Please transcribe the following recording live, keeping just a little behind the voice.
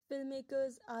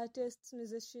filmmakers, artists,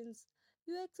 musicians,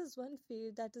 UX is one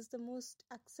field that is the most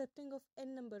accepting of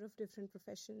n number of different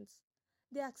professions.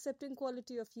 The accepting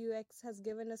quality of UX has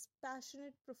given us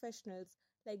passionate professionals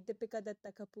like Deepika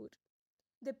Dutta Kapoor.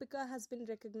 Deepika has been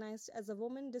recognized as a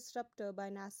woman disruptor by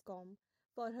NASSCOM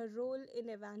for her role in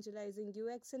evangelizing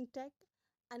UX in tech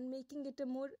and making it a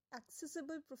more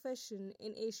accessible profession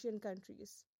in Asian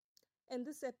countries. In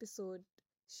this episode,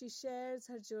 she shares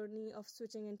her journey of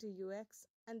switching into UX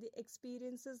and the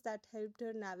experiences that helped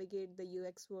her navigate the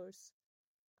UXverse.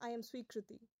 I am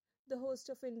Sweekriti, the host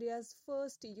of India's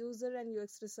first user and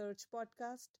UX research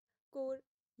podcast, Core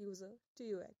User to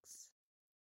UX.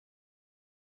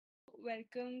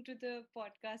 Welcome to the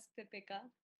podcast, Deepika.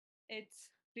 It's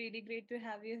really great to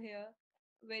have you here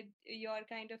with your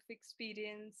kind of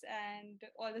experience and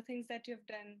all the things that you've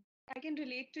done. I can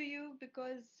relate to you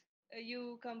because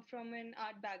you come from an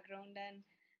art background, and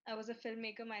I was a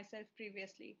filmmaker myself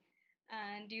previously,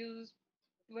 and you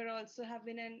were also have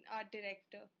been an art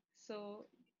director. So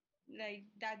like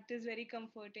that is very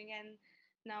comforting, and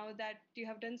now that you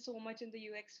have done so much in the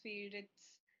UX field,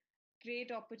 it's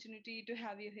great opportunity to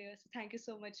have you here. So thank you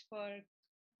so much for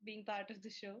being part of the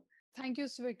show. Thank you,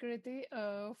 Swikriti,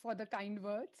 for the kind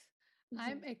words.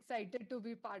 I'm Mhm. excited to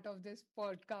be part of this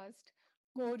podcast,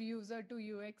 Core User to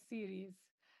UX series.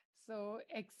 So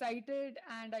excited,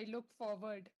 and I look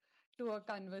forward to a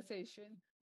conversation.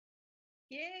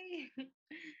 Yay!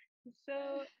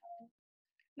 So,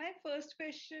 my first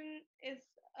question is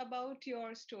about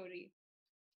your story.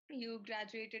 You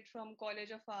graduated from College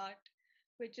of Art,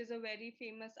 which is a very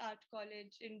famous art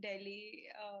college in Delhi.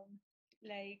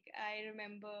 Like I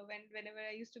remember whenever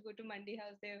I used to go to Mandi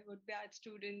House, there would be art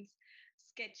students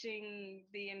sketching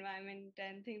the environment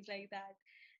and things like that.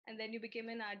 And then you became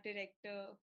an art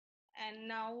director, and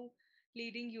now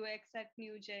leading UX at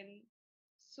New Gen.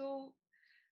 So,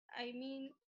 I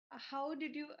mean, how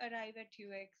did you arrive at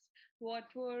UX?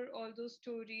 What were all those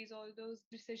stories, all those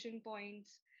decision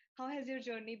points? How has your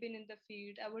journey been in the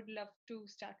field? I would love to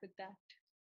start with that.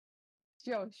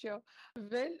 Sure, sure.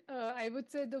 Well, I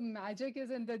would say the magic is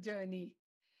in the journey.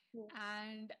 Yes.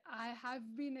 And I have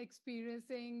been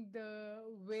experiencing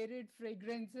the varied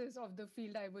fragrances of the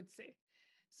field, I would say.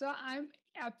 So I'm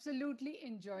absolutely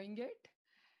enjoying it.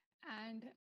 And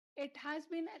it has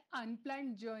been an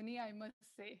unplanned journey, I must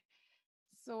say.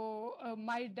 So,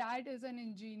 my dad is an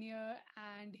engineer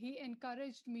and he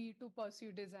encouraged me to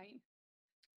pursue design.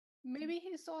 Maybe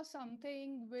he saw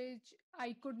something which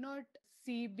I could not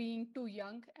see being too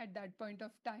young at that point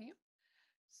of time.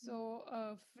 So,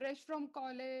 fresh from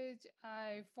college,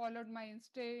 I followed my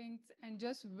instincts and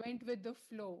just went with the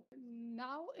flow.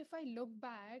 Now, if I look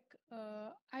back,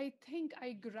 I think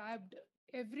I grabbed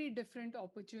every different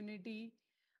opportunity.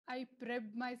 I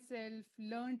prepped myself,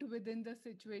 learned within the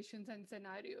situations and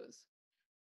scenarios.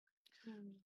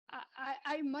 Mm.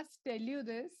 I must tell you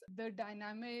this, the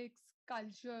dynamics,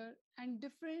 culture, and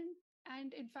different,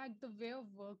 and in fact, the way of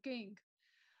working,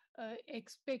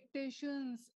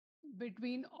 expectations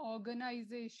between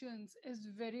organizations is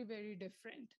very, very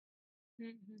different.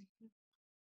 Mhm.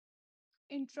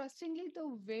 Interestingly, the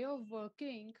way of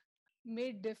working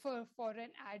may differ for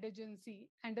an ad agency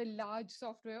and a large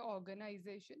software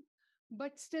organization,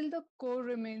 but still the core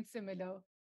remains similar.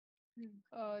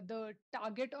 Mm. The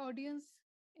target audience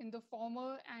in the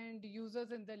former and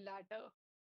users in the latter.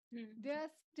 Mm. There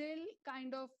are still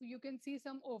kind of, you can see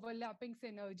some overlapping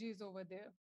synergies over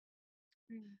there.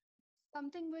 Mm.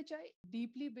 Something which I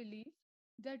deeply believe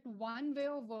that one way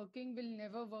of working will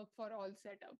never work for all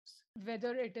setups.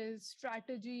 Whether it is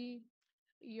strategy,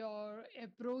 your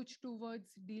approach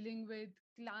towards dealing with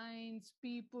clients,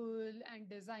 people, and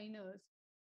designers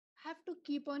have to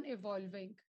keep on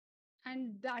evolving.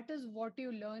 And that is what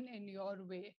you learn in your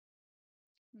way,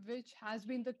 which has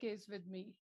been the case with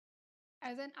me.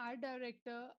 As an art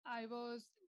director, I was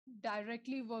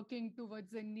directly working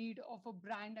towards the need of a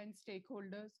brand and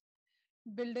stakeholders,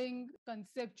 building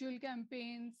conceptual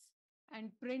campaigns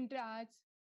and print ads,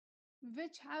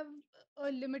 which have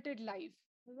a limited life,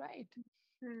 right?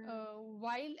 Mm.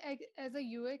 While as a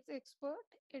UX expert,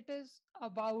 it is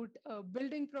about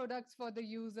building products for the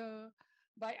user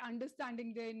by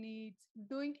understanding their needs,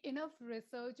 doing enough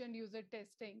research and user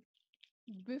testing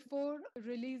before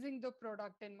releasing the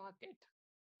product in market.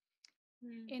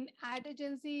 Mm. In ad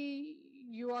agency,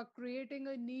 you are creating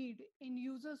a need in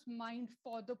users' mind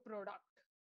for the product,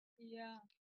 Yeah.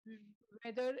 Mm.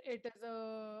 whether it is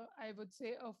I would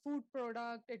say, a food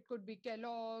product, it could be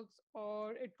Kellogg's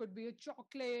or it could be a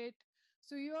chocolate.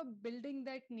 So you are building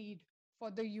that need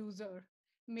for the user,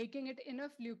 making it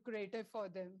enough lucrative for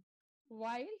them.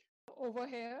 While over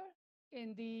here,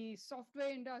 in the software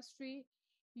industry,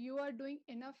 you are doing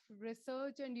enough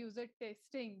research and user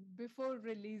testing before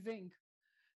releasing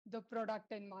the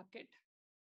product and market.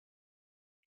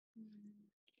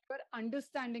 You are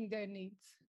understanding their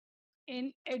needs.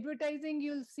 In advertising,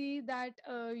 you'll see that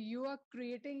you are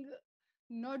creating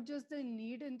not just the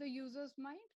need in the user's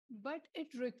mind, but it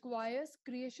requires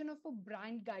creation of a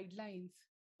brand guidelines,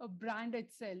 a brand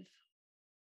itself,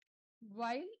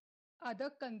 while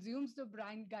other consumes the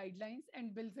brand guidelines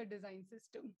and builds a design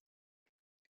system.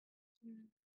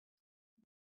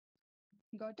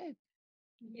 Got it?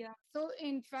 Yeah. So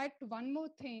in fact, one more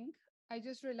thing, I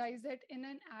just realized that in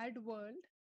an ad world,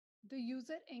 the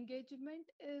user engagement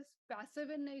is passive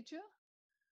in nature.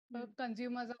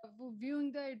 Consumers are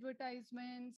viewing the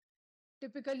advertisements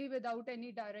typically without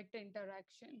any direct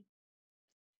interaction.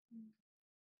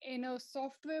 In a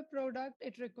software product,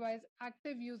 it requires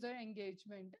active user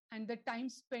engagement, and the time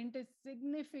spent is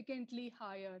significantly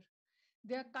higher.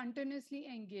 They are continuously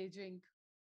engaging.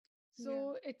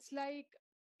 So it's like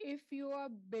if you are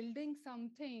building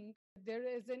something, there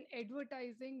is an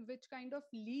advertising which kind of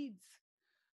leads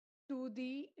to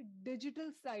the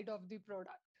digital side of the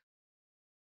product.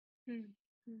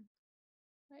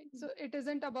 Right? So it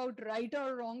isn't about right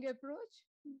or wrong approach,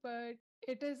 but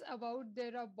it is about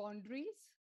there are boundaries,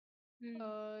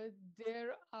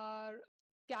 there are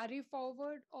carry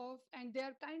forward of, and they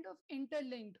are kind of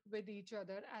interlinked with each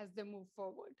other as they move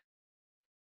forward.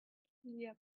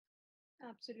 Yep,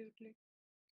 absolutely.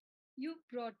 You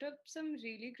brought up some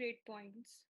really great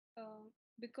points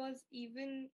because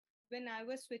even when I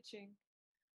was switching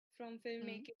from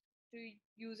filmmaking to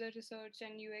user research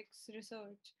and UX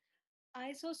research,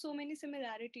 I saw so many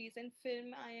similarities. In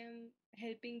film, I am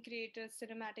helping create a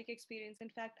cinematic experience. In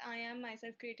fact, I am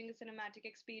myself creating a cinematic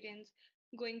experience,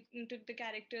 going into the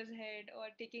character's head or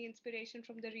taking inspiration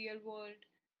from the real world,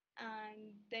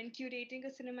 and then curating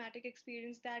a cinematic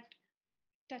experience that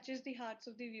touches the hearts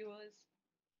of the viewers.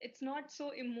 It's not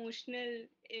so emotional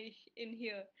in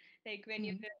here, like when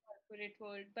you're in a corporate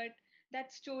world, but that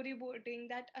storyboarding,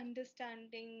 that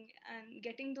understanding, and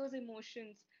getting those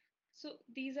emotions. So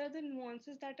these are the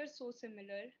nuances that are so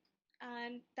similar.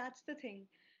 And that's the thing.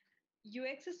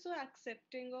 UX is so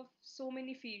accepting of so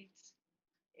many fields.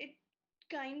 It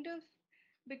kind of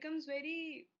becomes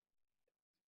very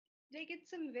like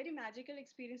it's a very magical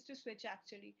experience to switch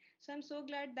actually. So I'm so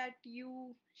glad that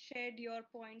you shared your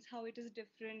points, how it is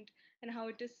different and how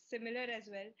it is similar as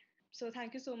well. So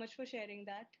thank you so much for sharing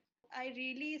that. I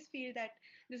really feel that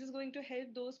this is going to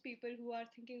help those people who are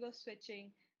thinking of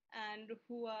switching and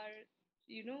who are,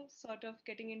 sort of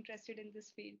getting interested in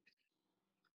this field.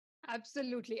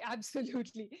 Absolutely,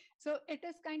 absolutely. So it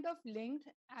is kind of linked,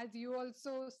 as you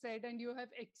also said, and you have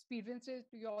experienced it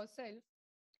yourself.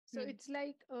 So it's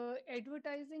like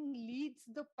advertising leads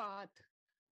the path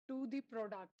to the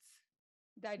products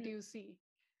that you see.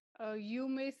 You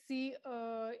may see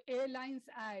a airlines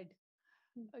ad.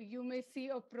 You may see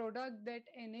a product that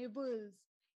enables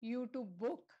you to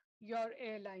book your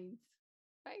airlines,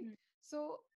 right?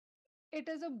 So it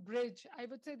is a bridge. I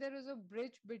would say there is a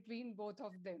bridge between both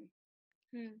of them.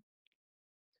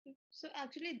 So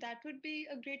actually, that would be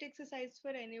a great exercise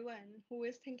for anyone who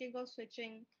is thinking of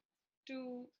switching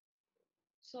to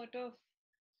sort of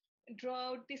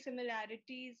draw out the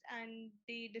similarities and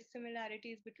the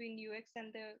dissimilarities between UX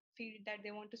and the field that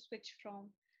they want to switch from,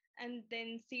 and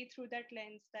then see through that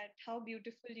lens that how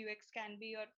beautiful UX can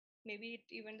be, or maybe it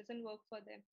even doesn't work for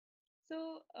them.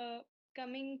 So,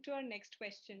 coming to our next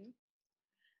question,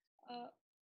 uh,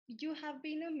 you have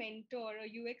been a mentor, a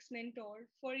UX mentor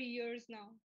for years now.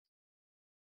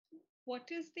 What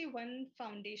is the one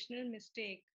foundational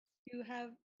mistake you have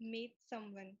made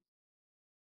someone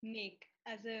make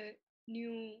as a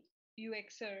new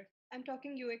UXer? I'm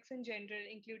talking UX in general,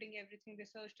 including everything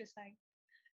research design.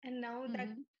 And now that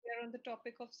we're on the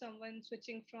topic of someone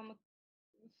switching from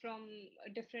a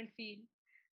different field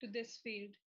to this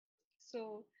field,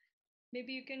 so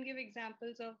maybe you can give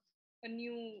examples of a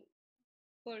new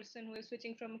person who is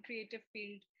switching from a creative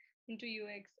field into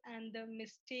UX and the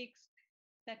mistakes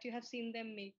that you have seen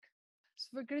them make.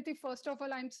 Svikriti, first of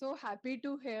all, I'm so happy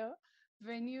to hear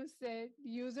when you said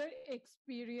user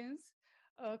experience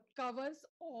covers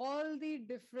all the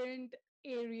different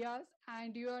areas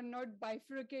and you are not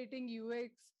bifurcating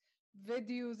UX with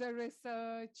user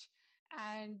research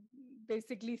and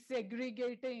basically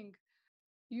segregating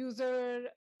user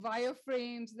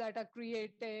wireframes that are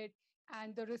created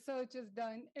and the research is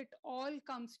done. It all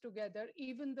comes together.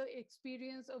 Even the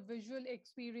experience, a visual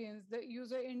experience, the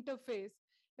user interface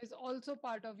is also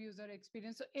part of user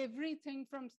experience. So everything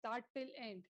from start till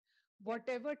end Yeah.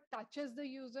 whatever touches the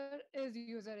user is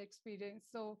user experience.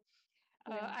 So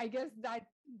Yeah. I guess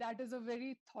that is a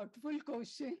very thoughtful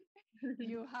question.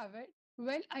 You have it.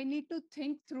 Well, I need to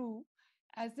think through,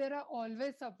 as there are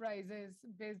always surprises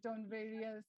based on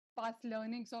various past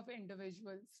learnings of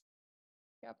individuals.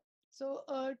 Yep. So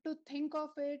to think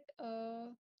of it,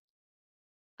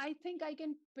 I think I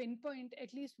can pinpoint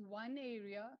at least one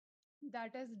area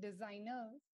that as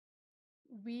designers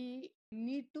we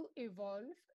need to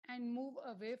evolve and move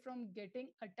away from getting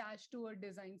attached to our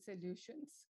design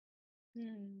solutions.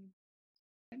 Hmm.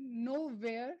 Know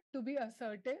where to be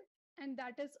assertive, and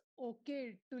that is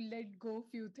okay to let go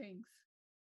few things.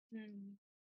 Hmm.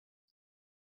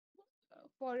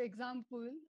 For example,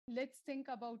 let's think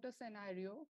about a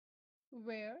scenario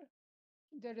where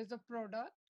there is a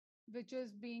product which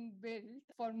is being built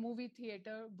for movie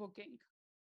theater booking.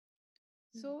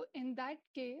 Hmm. So, in that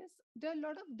case, there are a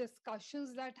lot of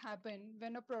discussions that happen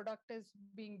when a product is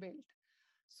being built.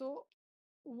 So,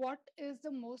 what is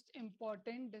the most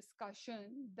important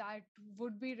discussion that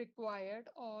would be required,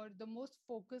 or the most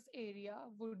focus area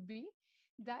would be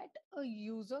that a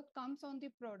user comes on the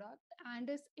product and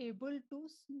is able to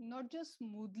not just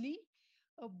smoothly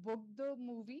book the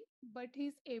movie, but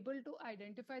he's able to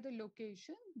identify the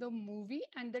location, the movie,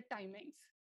 and the timings.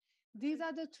 These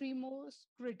are the three most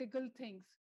critical things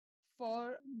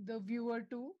for the viewer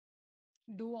to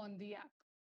do on the app.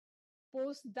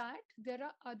 Post that, there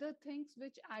are other things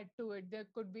which add to it. There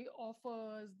could be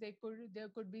offers, there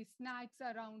could be snacks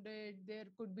around it, there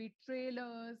could be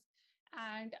trailers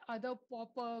and other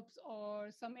pop-ups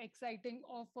or some exciting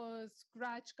offers,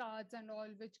 scratch cards and all,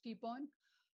 which keep on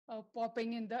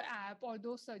popping in the app, or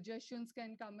those suggestions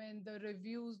can come in, the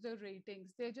reviews, the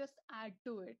ratings, they just add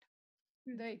to it,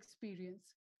 Hmm. the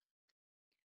experience.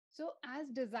 So, as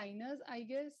designers, I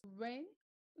guess when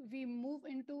we move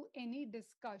into any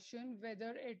discussion,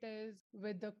 whether it is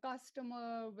with the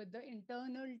customer, with the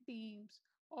internal teams,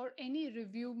 or any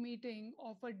review meeting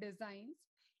of a designs,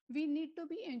 we need to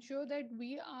be ensure that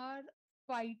we are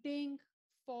fighting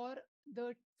for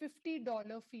the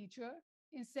 $50 feature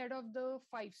instead of the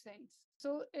 5 cents.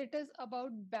 So, it is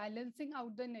about balancing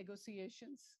out the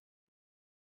negotiations,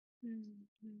 Hmm.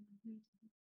 Hmm. Hmm.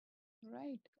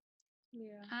 right?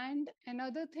 Yeah. And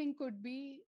another thing could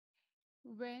be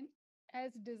when,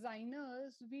 as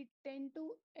designers, we tend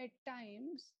to at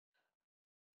times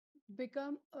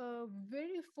become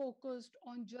very focused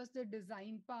on just the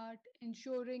design part,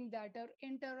 ensuring that our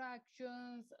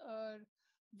interactions, our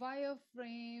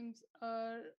wireframes,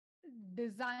 our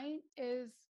design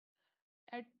is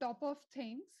at top of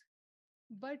things,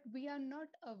 but we are not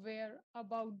aware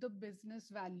about the business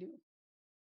value.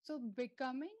 So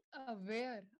becoming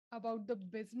aware about the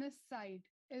business side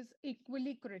is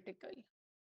equally critical,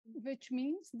 which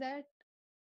means that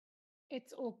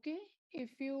it's okay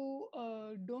if you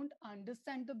don't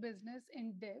understand the business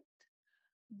in depth,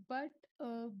 but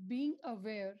being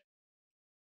aware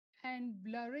and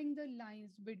blurring the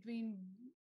lines between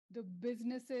the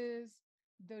businesses,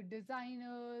 the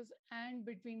designers, and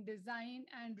between design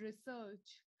and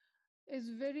research is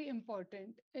very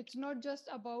important. It's not just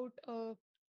about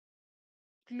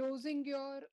closing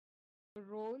your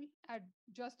role at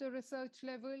just the research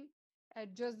level,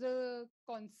 at just the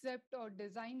concept or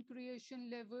design creation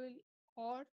level,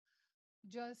 or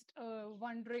just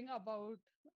wondering about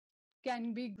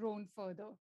can be grown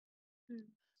further. Hmm.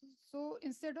 So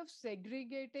instead of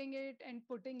segregating it and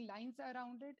putting lines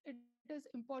around it, it is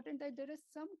important that there is some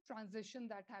transition that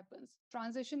happens.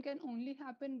 Transition can only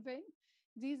happen when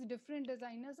these different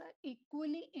designers are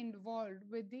equally involved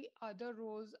with the other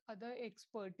roles, other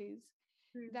expertise,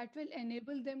 Hmm. that will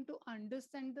enable them to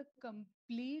understand the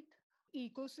complete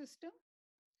ecosystem,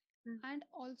 Hmm. and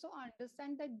also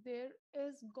understand that there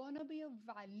is gonna be a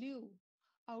value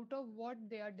out of what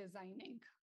they are designing.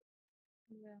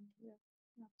 Yeah. Yeah.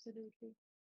 Absolutely.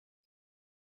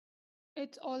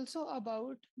 It's also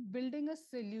about building a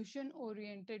solution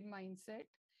oriented mindset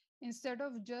instead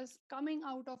of just coming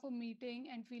out of a meeting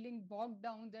and feeling bogged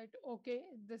down that, okay,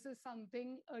 this is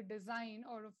something, a design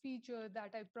or a feature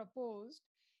that I proposed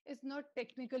is not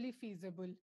technically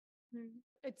feasible. Hmm.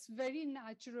 It's very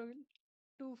natural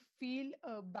to feel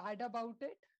bad about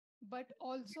it, but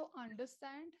also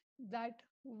understand that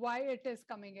why it is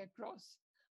coming across.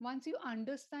 Once you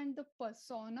understand the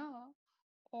persona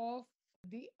of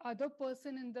the other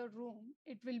person in the room,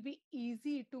 it will be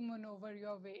easy to maneuver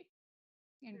your way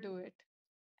Hmm. into it,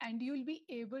 and you'll be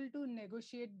able to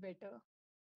negotiate better.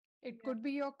 It Yeah. could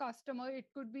be your customer,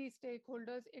 it could be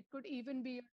stakeholders, it could even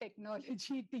be your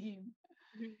technology team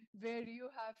Hmm. where you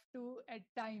have to at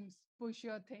times push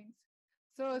your things.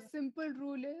 So a Yeah. simple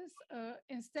rule is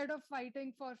instead of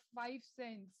fighting for 5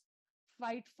 cents,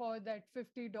 fight for that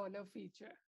 $50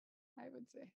 feature, I would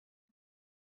say.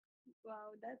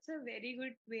 Wow, that's a very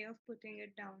good way of putting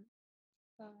it down.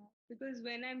 Because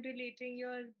when I'm relating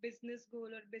your business goal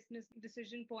or business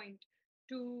decision point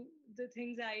to the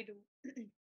things I do,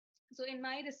 so in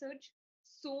my research,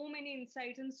 so many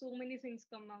insights and so many things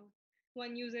come out.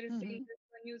 One user is saying Mhm. this,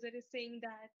 one user is saying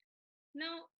that.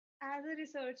 Now, as a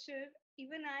researcher,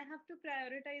 even I have to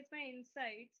prioritize my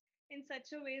insights in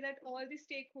such a way that all the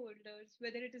stakeholders,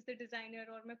 whether it is the designer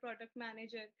or my product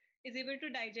manager, is able to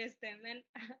digest them. And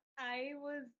I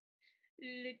was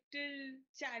little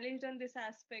challenged on this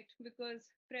aspect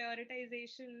because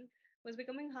prioritization was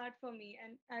becoming hard for me.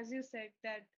 And as you said,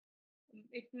 that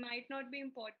it might not be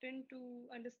important to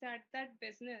understand that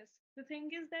business. The thing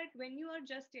is that when you are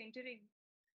just entering,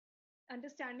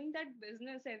 understanding that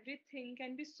business, everything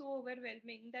can be so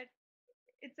overwhelming that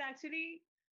it's actually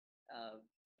uh,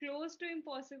 close to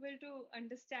impossible to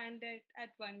understand it at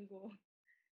one go,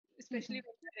 especially Mhm.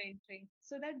 when you're entering.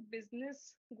 So that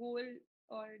business goal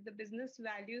or the business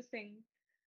value thing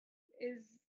is,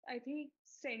 I think,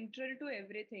 central to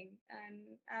everything.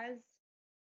 And as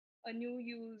a new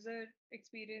user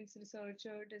experience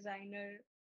researcher, designer,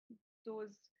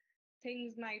 those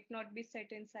things might not be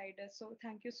set inside us. So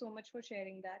thank you so much for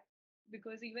sharing that.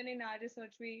 Because even in our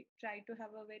research, we try to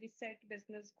have a very set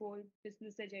business goal,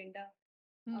 business agenda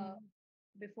uh, Hmm.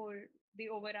 before the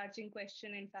overarching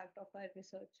question, in fact, of our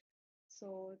research.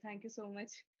 So thank you so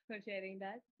much for sharing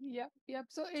that. Yep, yep.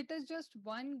 So it is just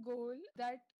one goal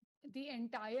that the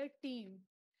entire team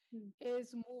Hmm,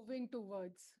 is moving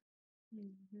towards. hmm,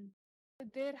 hmm,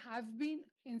 There have been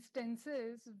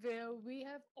instances where we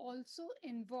have also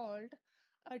involved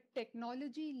a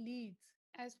technology leads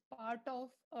as part of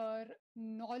our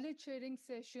knowledge sharing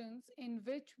sessions in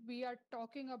which we are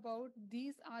talking about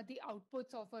these are the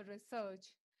outputs of a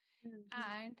research hmm,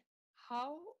 hmm, and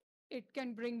how it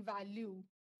can bring value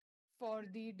for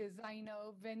the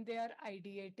designer when they are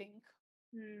ideating,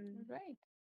 hmm, right?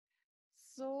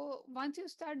 So once you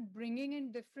start bringing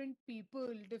in different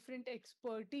people, different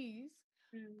expertise,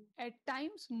 hmm, at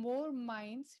times more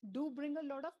minds do bring a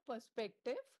lot of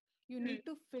perspective. You hmm, need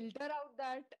to filter out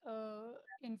that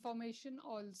information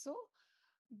also,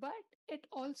 but it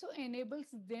also enables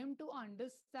them to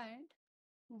understand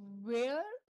where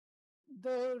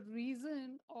the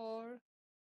reason or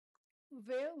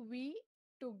where we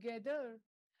together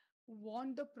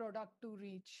want the product to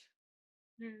reach.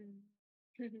 hmm,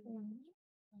 hmm.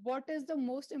 What is the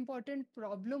most important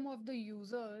problem of the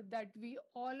user that we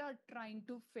all are trying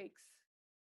to fix?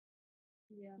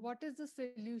 Yeah. What is the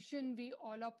solution we all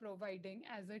are providing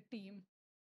as a team?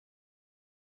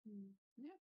 Hmm.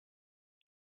 Yeah.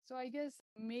 So I guess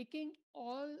making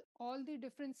all the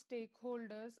different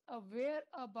stakeholders aware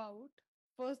about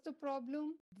first the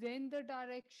problem, then the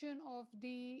direction of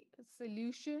the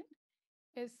solution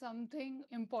is something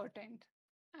important,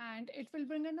 and it will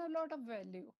bring in a lot of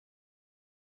value.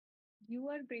 You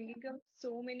are bringing up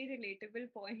so many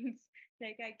relatable points.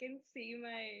 Like I can see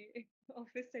my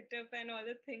office setup and all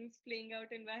the things playing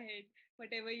out in my head,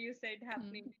 whatever you said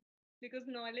happening. Hmm. Because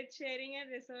knowledge sharing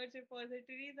and research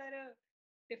repositories are a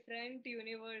different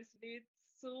universe. It's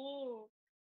so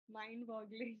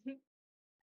mind-boggling.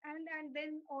 And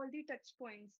then all the touch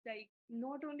points, like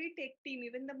not only tech team,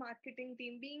 even the marketing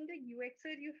team. Being the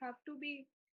UXer, you have to be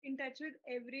in touch with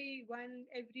everyone,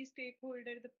 every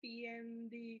stakeholder, the PM,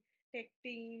 the tech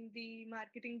team, the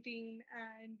marketing team,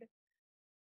 and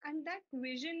that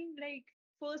vision, like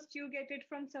first you get it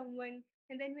from someone,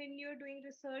 and then when you're doing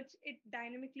research, it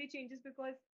dynamically changes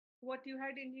because what you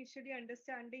had initially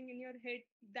understanding in your head,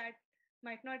 that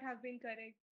might not have been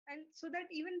correct. And so that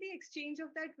even the exchange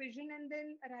of that vision and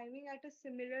then arriving at a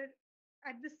similar,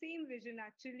 at the same vision,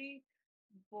 actually,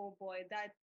 oh boy,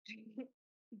 that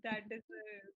that is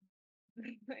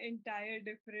a entire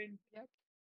different. Yep.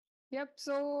 Yep.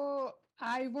 So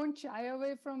I won't shy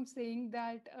away from saying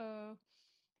that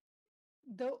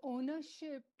the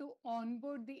ownership to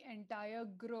onboard the entire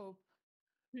group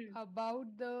Hmm,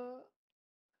 about the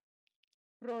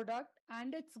product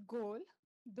and its goal,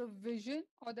 the vision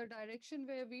or the direction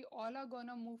where we all are going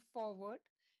to move forward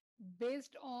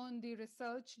based on the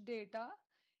research data,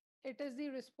 it is the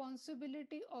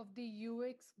responsibility of the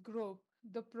UX group,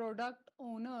 the product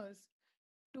owners,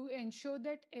 to ensure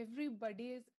that everybody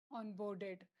is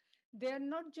onboarded. They are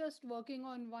not just working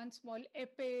on one small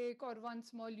epic or one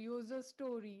small user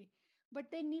story,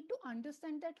 but they need to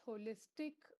understand that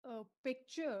holistic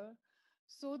picture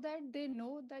so that they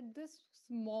know that this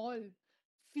small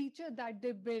feature that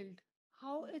they build,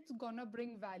 how it's gonna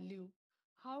bring value.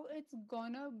 how it's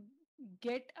gonna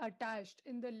get attached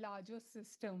in the larger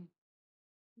system.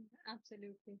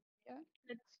 Absolutely. Yeah.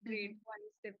 That's great Mhm.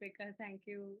 points, Deepika. Thank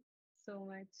you so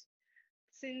much.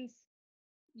 Since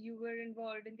you were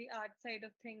involved in the art side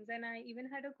of things, and I even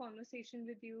had a conversation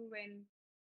with you when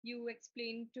you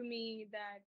explained to me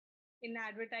that in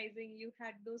advertising you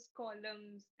had those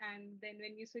columns, and then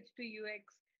when you switch to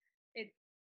UX, it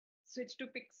switched to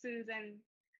pixels, and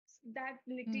that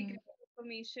nitty Mm. gritty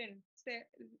information. So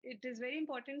it is very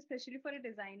important, especially for a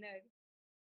designer.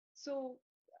 So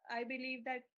I believe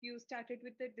that you started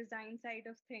with the design side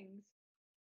of things.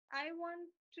 I want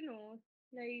to know,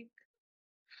 like,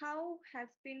 how has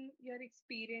been your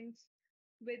experience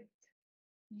with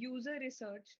user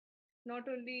research, not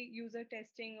only user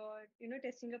testing or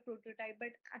testing a prototype,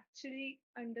 but actually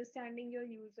understanding your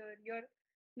user, your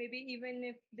maybe even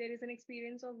if there is an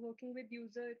experience of working with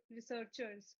user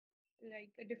researchers, like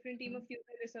a different team of Mm.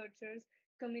 user researchers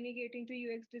communicating to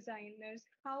UX designers,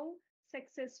 how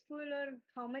successful or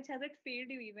how much has it failed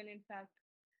you, even in fact?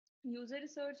 User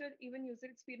research or even user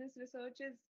experience research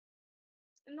is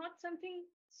not something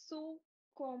so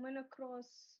common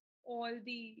across all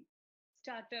the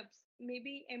startups.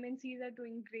 Maybe MNCs are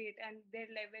doing great and their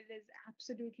level is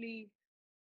absolutely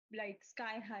like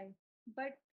sky high.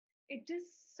 But it is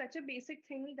such a basic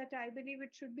thing that I believe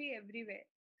it should be everywhere.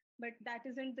 But that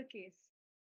isn't the case.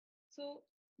 So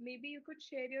maybe you could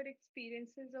share your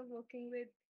experiences of working with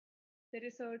the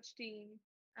research team,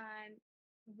 and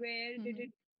where did it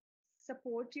Mhm.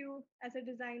 support you as a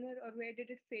designer, or where did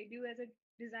it fail you as a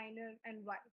designer, and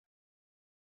why?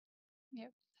 Yeah.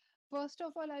 First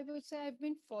of all, I would say I've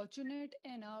been fortunate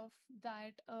enough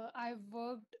that I've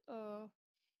worked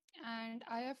and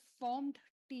I have formed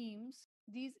teams,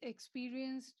 these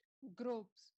experienced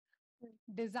groups, Mm,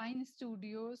 design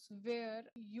studios where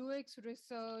UX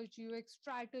research, UX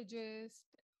strategists,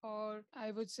 or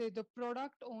I would say the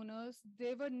product owners,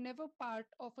 they were never part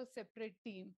of a separate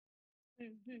team. mm,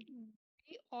 mm,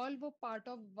 We all were part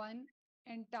of one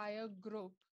entire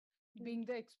group, mm, being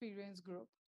the experience group.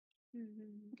 mm,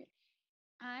 mm, Okay.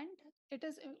 And it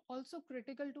is also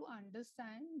critical to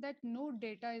understand that no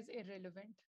data is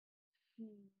irrelevant.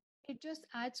 mm, It just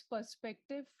adds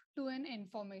perspective to an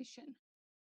information.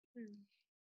 mm,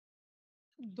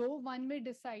 Though one may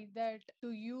decide that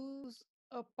to use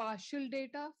a partial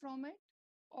data from it,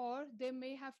 or they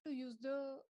may have to use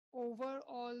the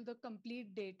overall, the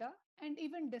complete data, and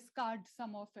even discard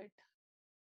some of it.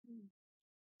 mm,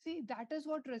 See, that is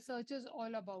what research is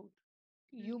all about.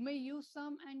 mm, You may use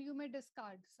some and you may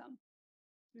discard some.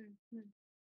 mm, mm,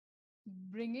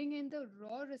 Bringing in the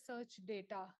raw research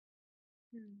data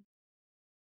mm,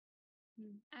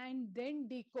 mm, and then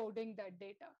decoding that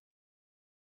data.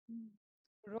 mm,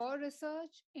 Raw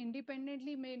research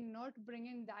independently may not bring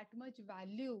in that much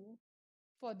value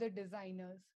for the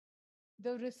designers.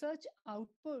 The research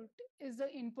output is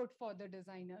the input for the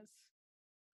designers.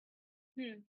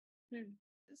 mm, mm,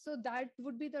 So that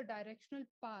would be the directional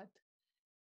path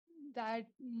that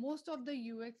most of the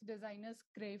UX designers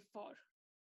crave for.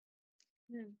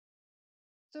 mm,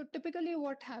 So typically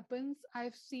what happens,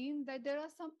 I've seen that there are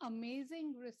some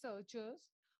amazing researchers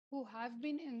who have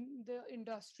been in the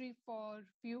industry for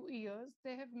few years,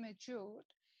 they have matured,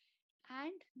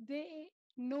 and they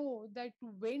know that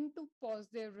when to pause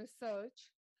their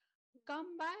research,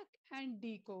 come back and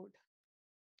decode.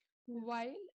 mm,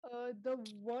 While the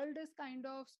world is kind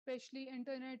of, especially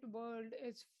internet world,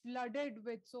 is flooded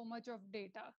with so much of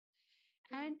data,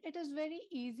 and it is very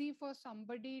easy for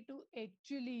somebody to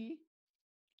actually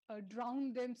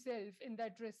drown themselves in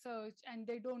that research, and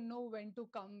they don't know when to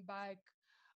come back,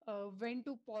 when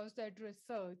to pause that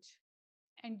research,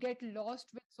 and get lost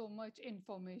with so much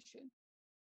information.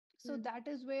 So mm, that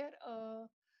is where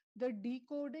the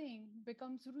decoding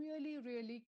becomes really,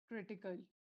 really critical.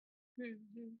 mm,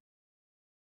 mm.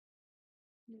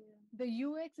 Yeah. The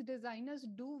UX designers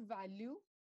do value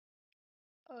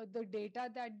the data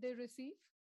that they receive,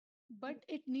 Mm, but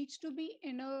it needs to be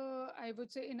in a, I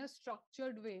would say, in a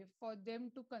structured way for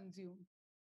them to consume,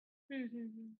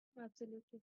 mm,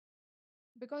 absolutely.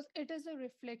 because it is a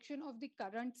reflection of the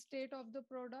current state of the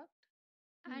product,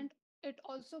 Mm, and it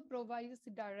also provides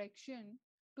direction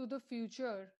to the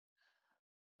future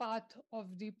path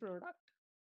of the product.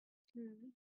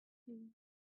 mm, mm,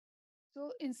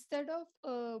 So instead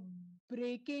of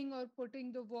breaking or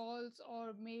putting the walls,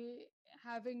 or may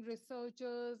having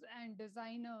researchers and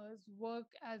designers work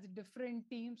as different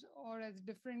teams or as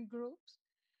different groups,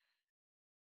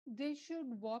 they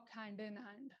should walk hand in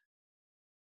hand.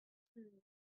 mm,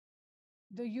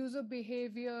 The user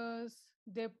behaviors,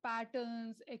 their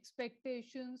patterns,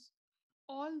 expectations,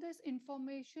 all this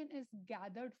information is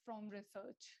gathered from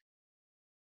research,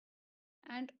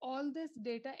 and all this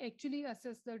data actually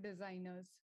assess the designers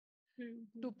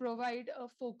Mm-hmm. to provide a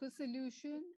focus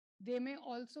solution. They may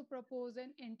also propose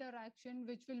an interaction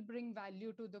which will bring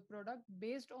value to the product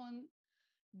based on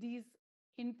these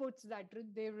inputs that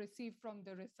they receive from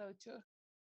the researcher.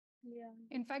 Yeah.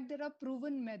 In fact, there are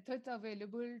proven methods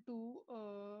available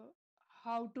to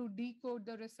how to decode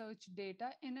the research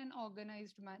data in an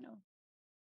organized manner.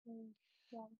 Mm.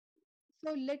 Wow.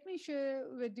 So let me share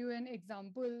with you an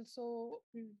example. So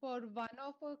Mm. for one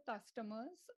of our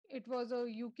customers, it was a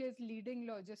UK's leading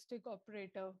logistic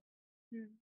operator. Mm.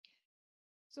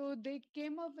 So they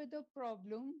came up with a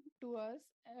problem to us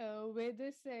where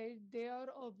they said they are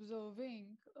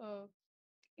observing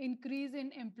increase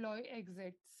in employee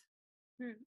exits.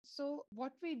 Mm. So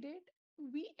what we did,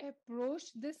 we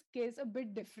approached this case a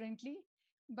bit differently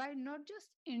by not just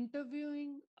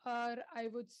interviewing our, I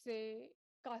would say,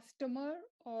 customer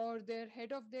or their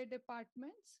head of their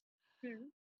departments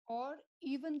Mm. or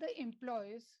even the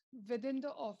employees within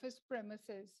the office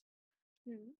premises.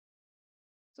 Mm.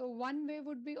 So one way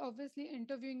would be obviously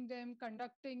interviewing them,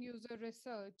 conducting user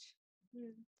research,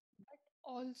 Mm. but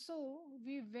also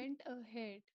we went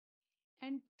ahead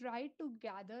and tried to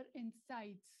gather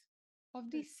insights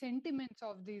of the Mm. sentiments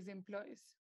of these employees.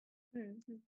 Mm.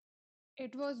 Mm.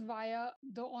 It was via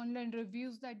the online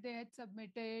reviews that they had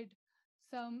submitted,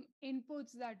 some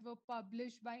inputs that were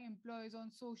published by employees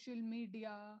on social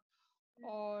media,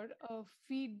 or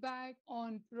feedback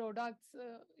on products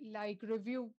like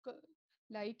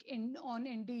like in on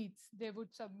Indeeds, they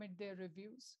would submit their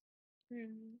reviews,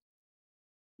 Mm.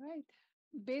 right?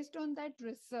 Based on that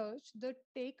research, the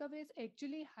takeaways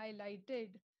actually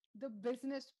highlighted the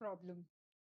business problem,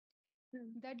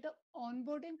 Mm. that the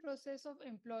onboarding process of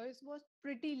employees was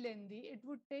pretty lengthy. It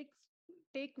would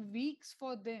take weeks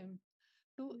for them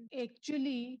to Mm.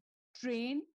 actually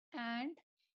train and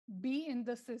be in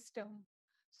the system.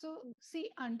 So Mm.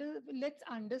 see, let's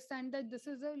understand that this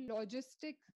is a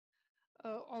logistic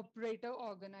operator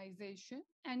organization,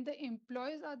 and the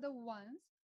employees are the ones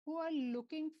who are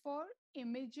looking for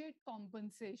immediate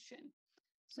compensation.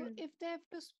 So Mm. if they have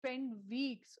to spend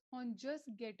weeks on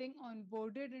just getting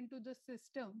onboarded into the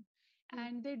system Mm.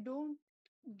 and they don't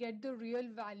get the real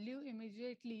value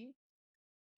immediately,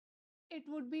 it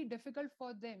would be difficult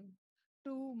for them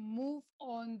to move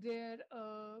on their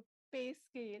pay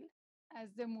scale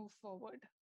as they move forward.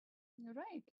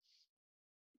 Right.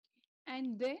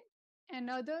 And then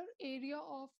another area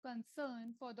of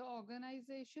concern for the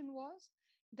organization was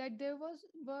that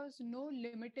was no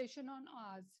limitation on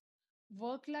hours.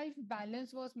 Work life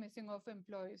balance was missing of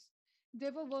employees. They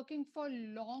were working for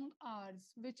long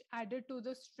hours, which added to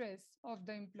the stress of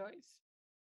the employees.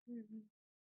 Mm.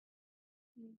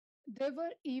 Mm. There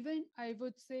were even, I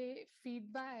would say,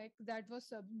 feedback that was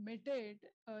submitted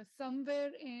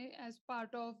somewhere as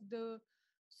part of the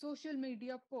social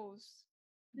media posts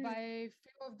Mm. by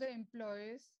few of the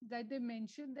employees, that they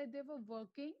mentioned that they were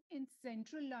working in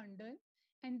central London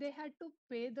and they had to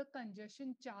pay the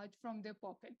congestion charge from their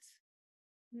pockets.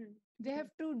 Mm. They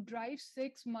have to drive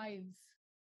 6 miles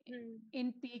Mm.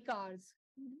 in peak hours,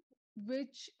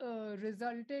 which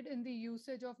resulted in the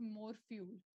usage of more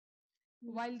fuel,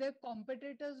 Mm. while their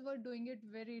competitors were doing it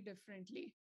very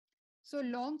differently. So,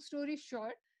 long story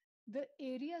short, the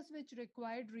areas which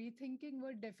required rethinking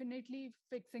were definitely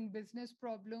fixing business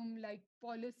problem like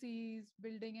policies,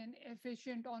 building an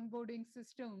efficient onboarding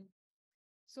system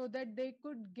so that they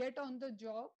could get on the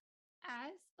job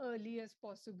as early as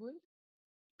possible,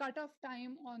 cut off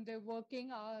time on their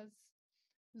working hours,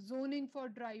 zoning for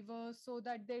drivers so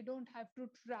that they don't have to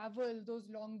travel those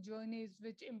long journeys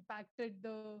which impacted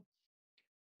the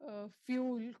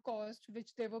fuel cost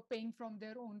which they were paying from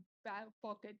their own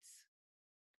pockets,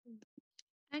 Mm.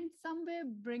 and somewhere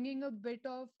bringing a bit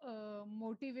of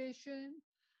motivation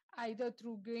either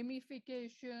through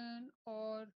gamification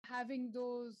or having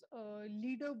those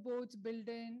leaderboards built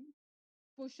in,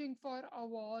 pushing for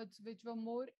awards which were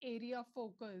more area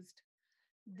focused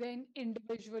than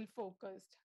individual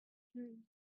focused Mm.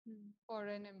 Mm. for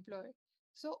an employee.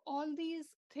 So all these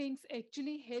things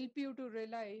actually help you to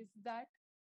realize that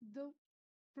the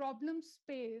problem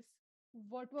space,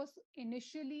 what was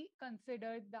initially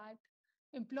considered that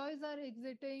employees are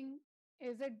exiting,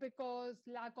 is it because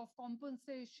lack of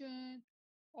compensation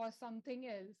or something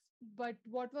else? But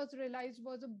what was realized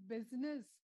was a business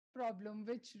problem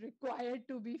which required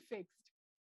to be fixed.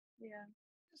 Yeah.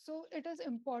 So it is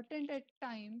important at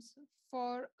times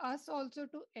for us also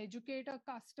to educate our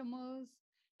customers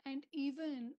and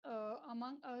even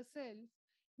among ourselves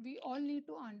we all need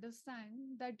to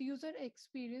understand that user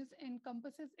experience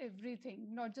encompasses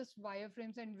everything, not just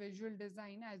wireframes and visual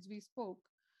design, as we spoke,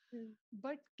 Mm,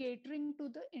 but catering to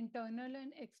the internal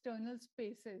and external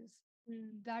spaces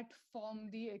mm, that form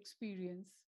the experience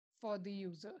for the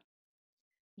user.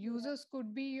 yeah. Users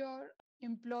could be your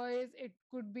employees, it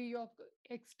could be your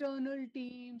external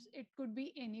teams, it could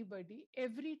be anybody.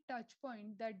 Every touch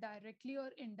point that directly or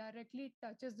indirectly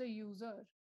touches the user,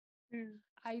 Mm,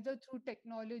 either through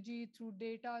technology, through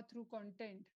data, through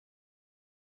content,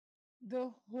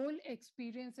 the whole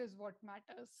experience is what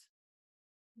matters.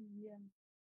 yeah.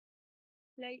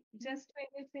 Like Hmm. just when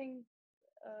you think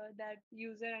that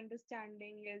user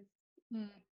understanding is Hmm.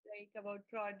 like about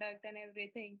product and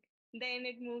everything, then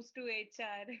it moves to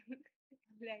HR.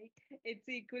 Like it's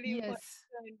equally important Yes.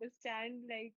 to understand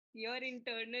like your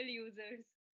internal users.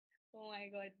 Oh my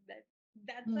god,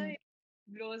 that's Hmm. why it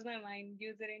blows my mind.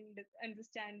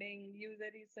 Understanding, user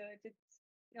research, it's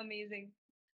amazing.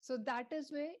 So that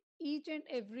is where each and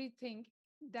everything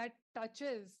that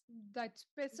touches that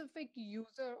specific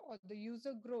user or the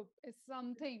user group is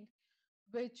something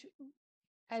which,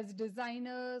 as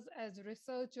designers, as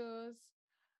researchers,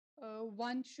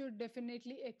 one should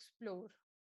definitely explore.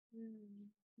 Mm,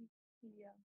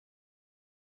 yeah.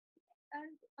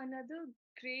 And another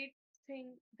great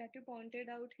thing that you pointed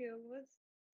out here was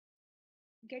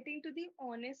getting to the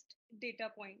honest data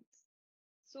points.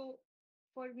 So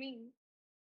for me,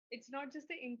 it's not just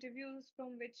the interviews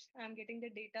from which I'm getting the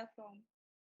data from,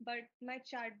 but my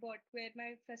chatbot where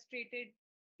my frustrated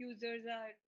users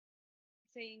are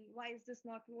saying, why is this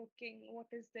not working? What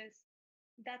is this?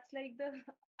 That's like the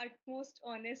utmost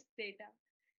honest data.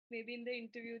 Maybe in the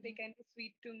interview, they can be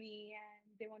sweet to me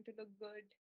and they want to look good.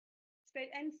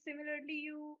 And similarly,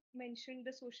 you mentioned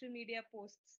the social media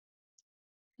posts.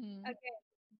 Mm. Again,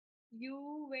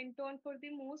 you went on for the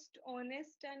most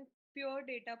honest and pure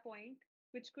data point,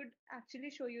 which could actually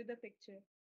show you the picture.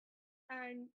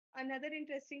 And another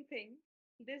interesting thing,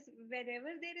 this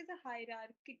wherever there is a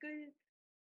hierarchical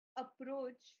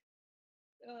approach,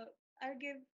 uh, I'll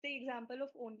give the example of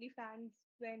OnlyFans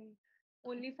when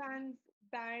OnlyFans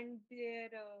banned their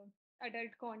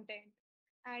adult content,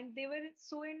 and they were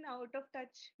so in out of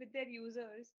touch with their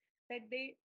users that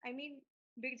I mean,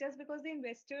 just because the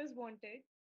investors wanted,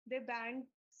 they banned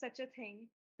such a thing,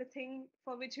 the thing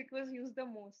for which it was used the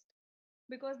most,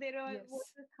 because was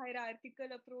Yes. this hierarchical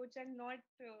approach and not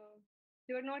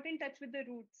they were not in touch with the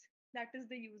roots, that is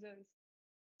the users.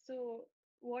 So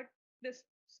what this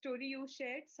story you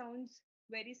shared sounds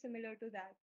very similar to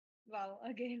that. Wow,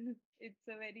 again, it's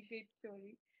a very great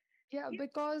story. Yeah, Yeah.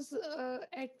 because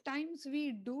at times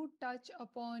we do touch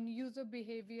upon user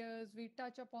behaviors, we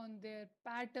touch upon their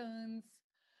patterns,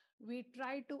 we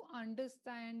try to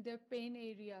understand their pain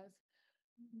areas.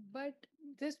 But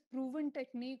this proven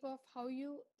technique of how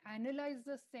you analyze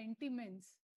the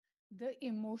sentiments, the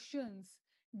emotions,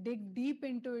 dig deep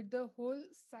into it, the whole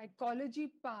psychology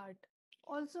part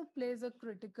also plays a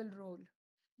critical role.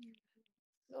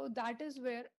 So that is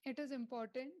where it is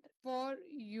important for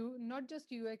you, not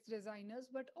just UX designers,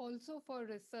 but also for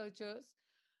researchers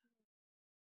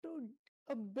to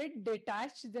a bit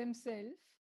detach themselves,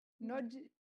 not j-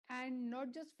 and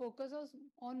not just focus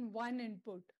on one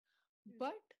input,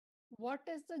 but what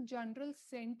is the general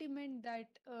sentiment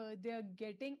that they are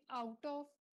getting out of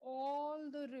all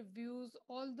the reviews,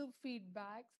 all the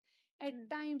feedbacks. At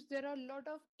times, there are a lot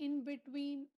of in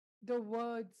between the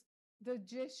words, the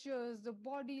gestures, the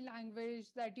body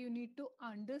language that you need to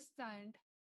understand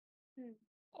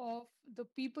of the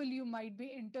people you might be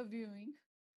interviewing,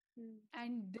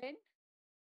 and then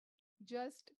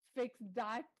just fix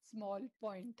that small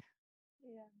point.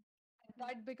 Yeah, And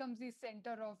that becomes the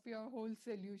center of your whole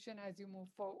solution as you move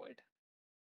forward.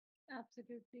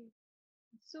 absolutely.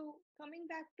 So coming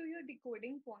back to your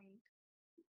decoding point,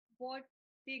 what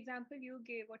the example you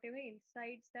gave, whatever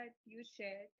insights that you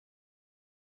shared,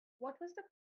 what was the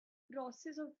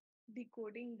process of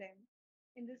decoding them?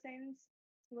 In the sense,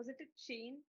 was it a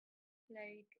chain?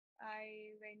 Like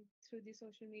I went through the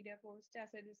social media post as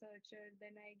a researcher,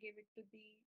 then I gave it to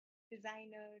the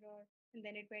designer, or and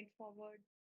then it went forward.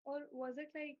 Or was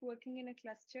it like working in a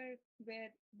cluster where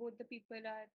both the people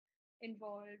are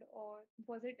involved, or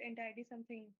was it entirely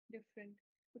something different?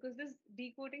 Because this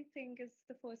decoding thing is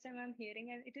the first time I'm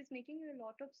hearing, and it is making a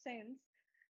lot of sense.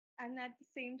 And at the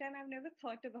same time, I've never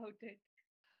thought about it.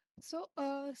 So,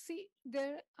 see,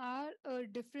 there are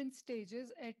different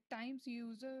stages. At times,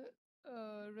 user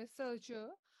researcher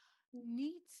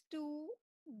needs to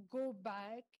go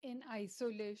back in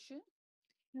isolation,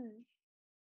 Hmm.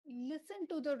 listen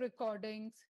to the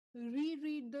recordings,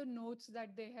 reread the notes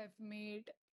that they have made,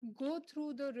 go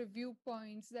through the review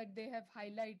points that they have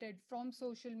highlighted from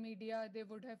social media. They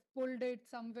would have pulled it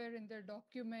somewhere in their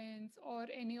documents or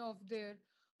any of their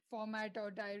format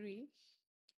or diary.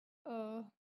 Uh,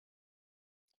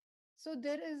 so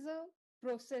there is a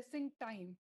processing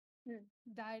time Hmm.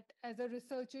 that as a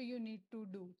researcher you need to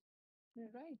do, Hmm.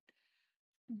 right?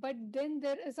 But then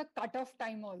there is a cutoff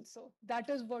time also. That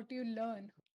is what you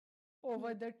learn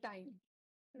over Hmm. the time,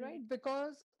 Hmm. right?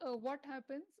 Because what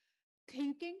happens,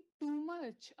 thinking too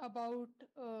much about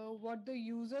what the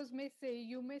users may say,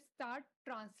 you may start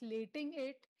translating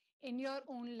it in your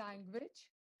own language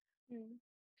Hmm.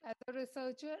 as a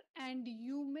researcher, and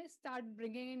you may start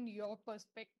bringing in your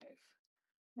perspective.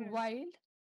 Hmm. While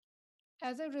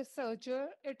as a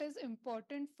researcher, it is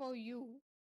important for you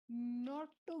not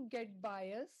to get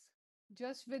bias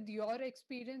just with your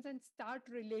experience and start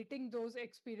relating those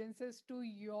experiences to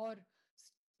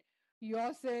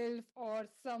yourself or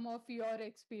some of your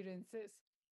experiences.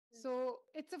 Hmm. So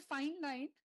it's a fine line.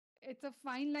 It's a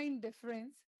fine line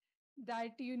difference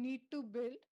that you need to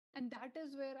build. And that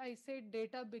is where I say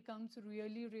data becomes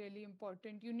really, really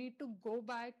important. You need to go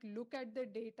back, look at the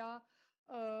data,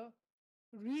 uh,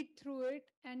 read through it,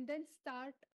 and then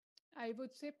start, I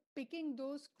would say, picking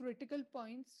those critical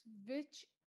points which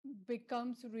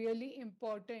becomes really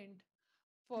important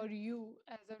for Hmm. you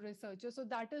as a researcher. So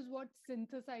that is what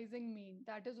synthesizing means.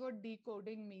 That is what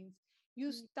decoding means. You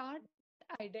Hmm. start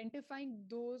identifying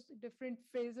those different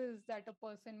phrases that a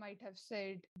person might have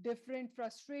said, different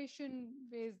frustration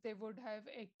ways they would have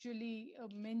actually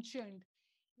mentioned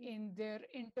Hmm. in their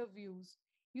interviews.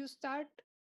 You start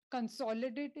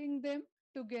consolidating them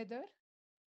together,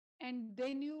 and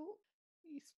then you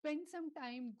spend some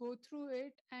time, go through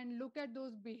it, and look at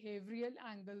those behavioral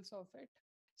angles of it.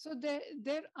 So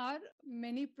there are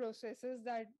many processes.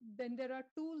 That then there are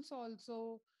tools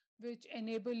also which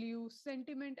enable you.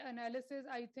 Sentiment analysis,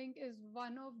 I think, is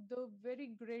one of the very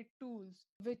great tools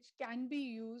which can be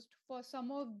used for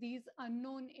some of these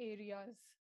unknown areas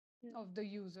Hmm. of the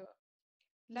user.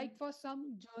 Hmm. Like for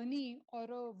some journey or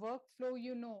a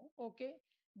workflow, okay,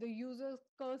 the user's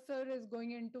cursor is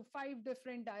going into five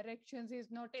different directions.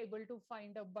 He's not able to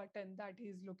find a button that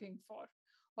he's looking for,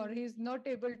 or Hmm. he's not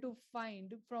able to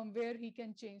find from where he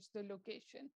can change the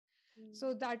location. Hmm.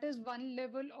 So that is one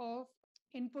level of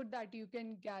input that you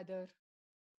can gather,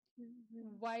 Hmm.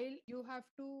 Hmm. while you have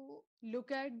to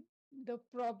look at the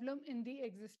problem in the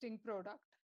existing product.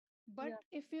 But Yeah.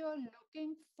 if you are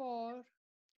looking for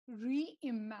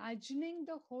reimagining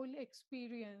the whole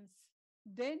experience,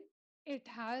 then it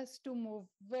has to move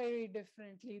very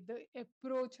differently. The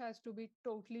approach has to be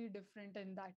totally different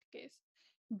in that case,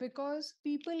 because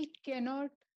people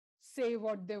cannot say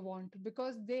what they want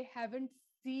because they haven't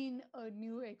seen a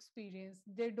new experience.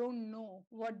 They don't know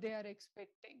what Hmm. they are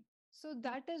expecting. So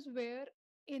that is where,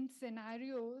 in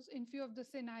scenarios, in few of the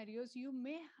scenarios, you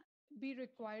may be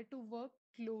required to work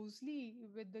closely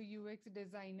with the UX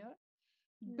designer,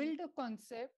 Hmm. build a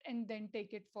concept, and then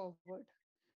take it forward.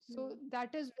 So Hmm.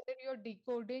 that is where your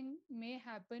decoding may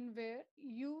happen, where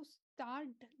you start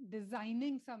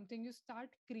designing something, you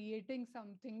start creating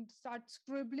something, start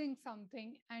scribbling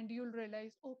something, and you'll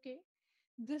realize, okay,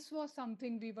 this was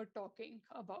something we were talking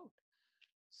about.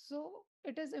 So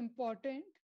it is important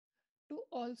to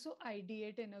also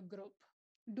ideate in a group,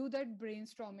 do that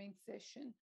brainstorming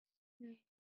session, Hmm.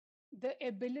 the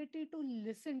ability to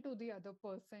listen to the other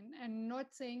person and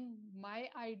not saying my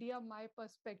idea, my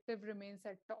perspective remains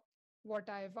at top, what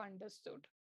I have understood,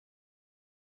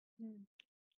 Hmm.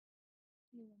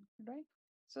 Yeah. right?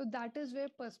 So that is where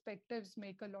perspectives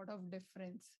make a lot of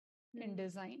difference in Hmm.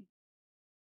 design.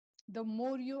 The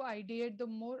more you ideate, the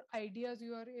more ideas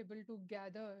you are able to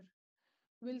gather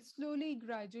will slowly,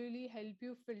 gradually help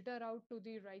you filter out to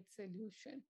the right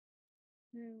solution.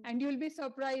 Hmm. And you'll be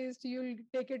surprised, you'll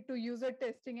take it to user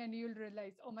testing and you'll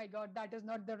realize, oh my God, that is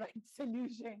not the right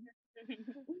solution.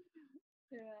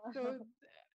 Yeah. So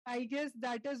I guess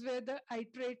that is where the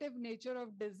iterative nature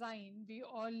of design, we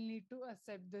all need to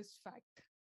accept this fact.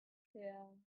 Yeah.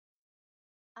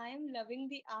 I am loving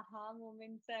the aha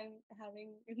moments I'm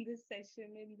having in this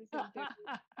session, in this interview.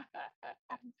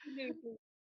 Absolutely.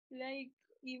 Like,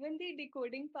 even the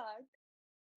decoding part,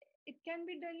 it can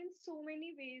be done in so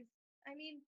many ways. I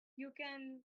mean, you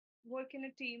can work in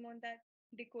a team on that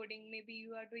decoding. Maybe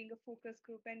you are doing a focus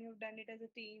group and you've done it as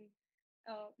a team.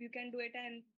 You can do it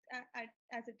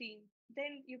as a team.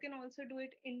 Then you can also do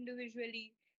it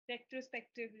individually,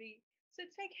 retrospectively. So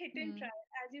it's like hit and Hmm. try.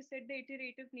 As you said, the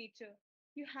iterative nature.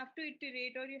 You have to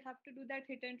iterate, or you have to do that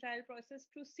hit and trial process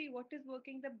to see what is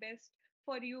working the best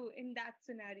for you in that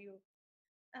scenario.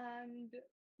 And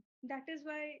That is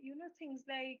why, things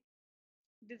like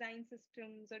design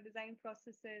systems or design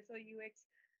processes or UX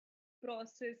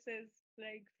processes,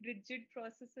 like rigid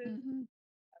processes, Mm-hmm.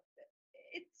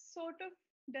 it sort of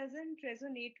doesn't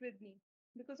resonate with me,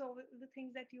 because all the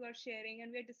things that you are sharing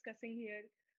and we're discussing here,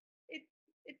 it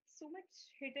it's so much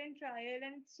hit and trial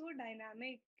and it's so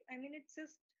dynamic. I mean, it's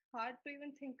just hard to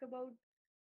even think about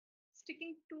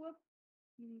sticking to a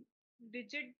mm,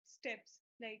 rigid steps.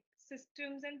 Like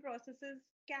systems and processes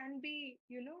can be,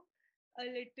 a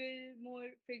little more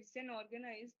fixed and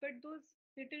organized, but those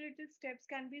little steps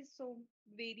can be so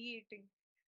variating,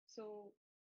 so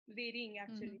varying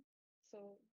Mm-hmm. actually.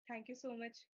 So thank you so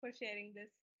much for sharing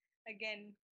this.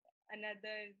 Again,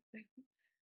 another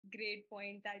great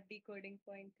point, that decoding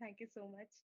point. Thank you so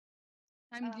much.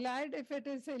 I'm Uh, glad if it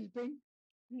is helping.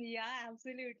 yeah,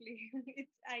 absolutely.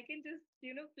 It's I can just,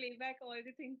 play back all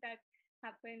the things that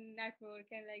happen at work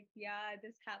and like, yeah,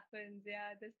 this happens,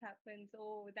 yeah, this happens.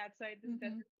 Oh, that's why this Mm-hmm.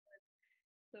 doesn't.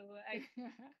 So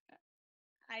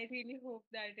I really hope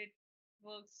that it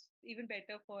works even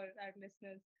better for our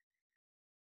listeners.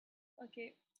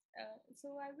 Okay.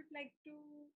 So I would like to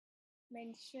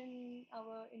mention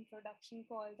our introduction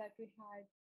call that we had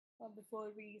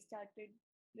before we started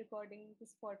recording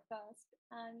this podcast.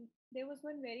 And there was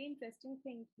one very interesting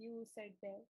thing you said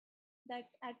there, that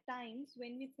at times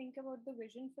when we think about the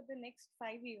vision for the next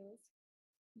 5 years,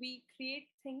 we create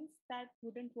things that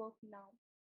wouldn't work now.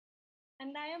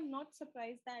 And I am not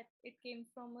surprised that it came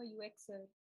from a UXer,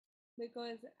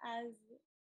 because as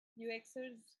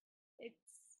UXers,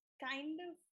 it's kind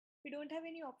of, we don't have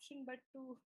any option but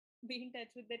to be in touch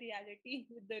with the reality,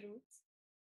 with the roots.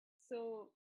 So,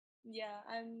 yeah,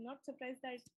 I'm not surprised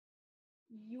that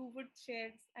you would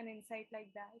share an insight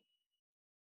like that.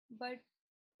 But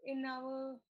in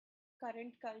our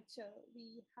current culture,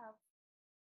 we have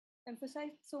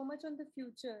emphasized so much on the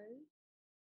future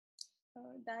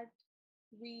that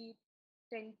we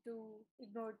tend to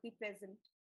ignore the present.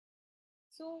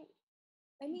 So,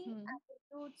 any Mm-hmm.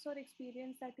 anecdotes or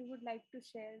experience that you would like to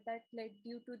share that led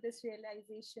you to this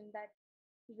realization that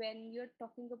when you're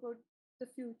talking about the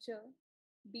future,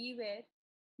 beware,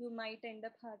 you might end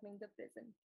up harming the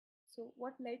present. So,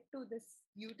 what led to this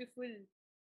beautiful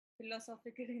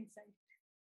philosophical insight?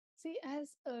 See,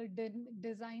 as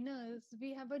designers,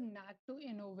 we have a knack to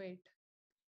innovate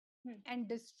Hmm. and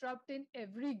disrupt in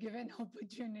every given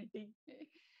opportunity.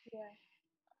 Yeah.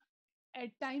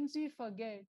 At times, we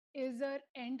forget, is our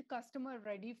end customer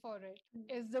ready for it? Hmm.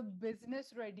 Is the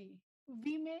business ready?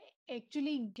 We may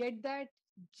actually get that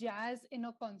jazz in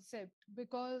a concept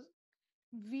because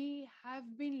we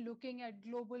have been looking at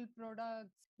global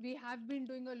products, we have been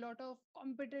doing a lot of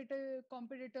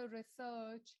competitor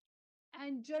research,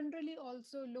 and generally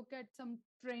also look at some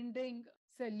trending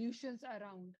solutions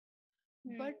around.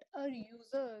 Hmm. But our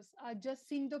users are just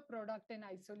seeing the product in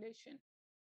isolation,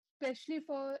 especially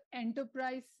for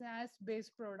enterprise SaaS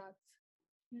based products.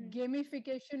 Hmm.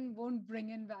 Gamification won't bring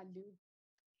in value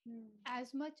Hmm.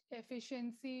 as much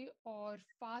efficiency or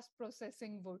fast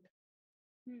processing would.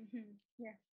 Hmm. Hmm.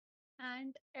 Yeah.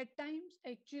 And at times,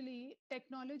 actually,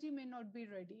 technology may not be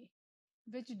ready,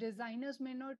 which designers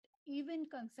may not even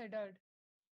considered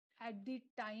at the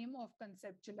time of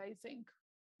conceptualizing.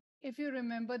 If you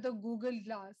remember the Google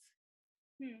Glass,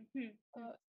 Hmm. Hmm. Hmm.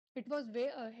 uh, it was way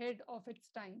ahead of its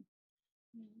time.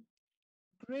 Hmm.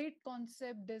 Great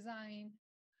concept design.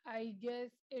 I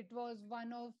guess it was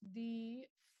one of the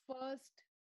first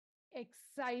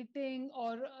exciting,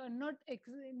 or not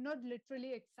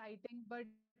literally exciting, but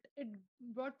it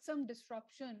brought some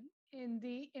disruption in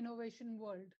the innovation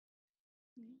world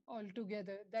Hmm.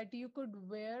 altogether, that you could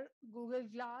wear Google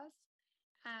Glass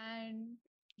and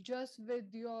just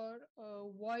with your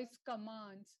voice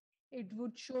commands, it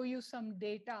would show you some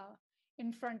data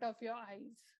in front of your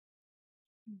eyes.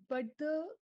 But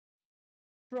the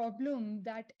problem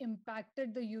that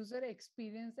impacted the user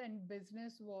experience and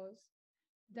business was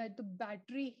that the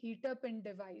battery heat up in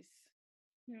device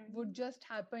would Hmm. just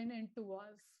happen in 2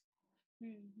 hours,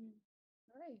 Hmm. Hmm.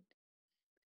 right?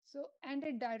 So, and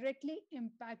it directly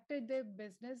impacted their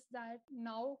business, that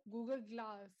now Google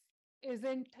Glass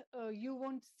isn't, you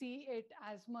won't see it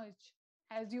as much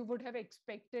as you would have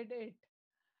expected it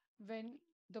when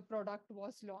the product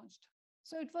was launched.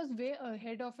 So it was way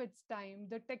ahead of its time.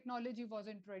 The technology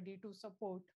wasn't ready to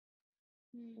support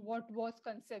Hmm. what was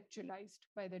conceptualized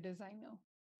by the designer.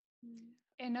 Hmm.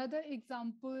 Another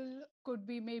example could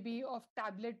be maybe of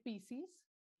tablet PCs.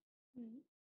 Hmm.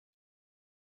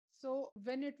 So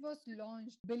when it was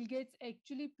launched, Bill Gates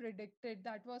actually predicted,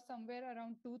 that was somewhere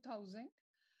around 2000,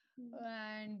 Mm,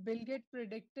 And Bill Gates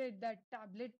predicted that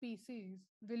tablet PCs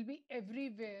will be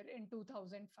everywhere in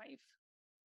 2005.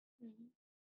 mm,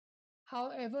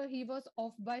 However, he was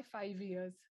off by 5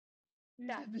 years. mm,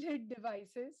 Tablet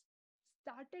devices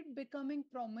started becoming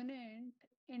prominent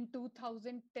in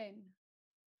 2010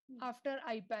 mm, after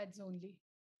iPads only.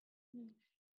 mm,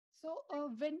 So,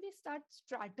 when we start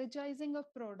strategizing a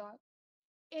product,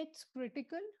 it's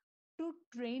critical to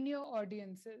train your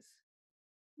audiences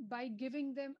by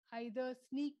giving them either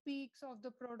sneak peeks of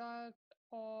the product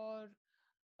or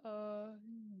uh,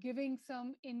 giving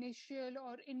some initial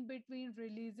or in between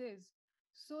releases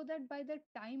so that by the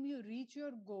time you reach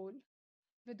your goal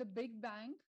with a big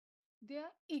bang, they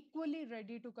are equally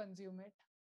ready to consume it.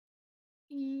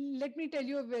 Let me tell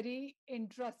you a very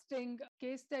interesting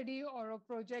case study or a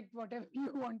project, whatever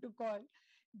you want to call,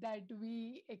 that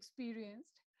we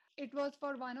experienced. It was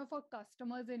for one of our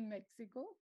customers in Mexico.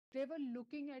 They were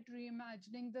looking at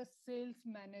reimagining the sales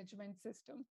management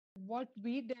system. What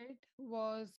we did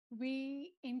was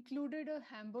we included a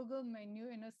hamburger menu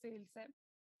in a sales app.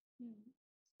 mm,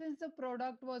 Since the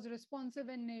product was responsive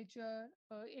in nature,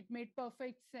 it made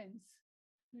perfect sense.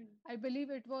 mm, I believe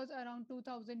it was around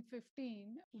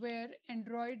 2015 where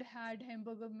Android had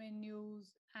hamburger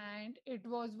menus and it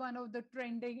was one of the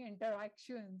trending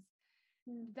interactions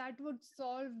mm, that would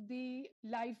solve the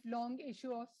lifelong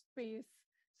issue of space,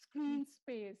 screen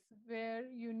space, where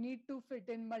you need to fit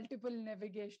in multiple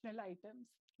navigational items.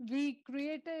 We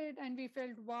created and we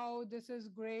felt, wow, this is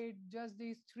great. Just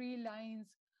these three lines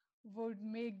would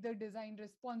make the design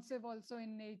responsive also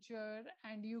in nature,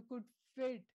 and you could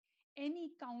fit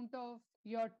any count of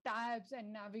your tabs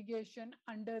and navigation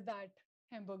under that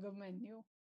hamburger menu,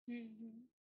 mm,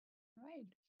 right?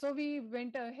 So we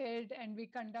went ahead and we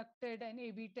conducted an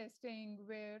A B testing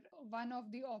where one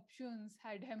of the options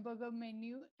had hamburger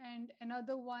menu and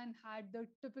another one had the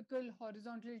typical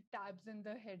horizontal tabs in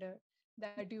the header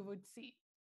that you would see.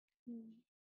 mm,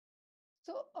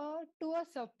 So, to a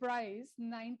surprise,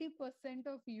 90%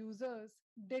 of users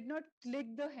did not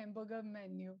click the hamburger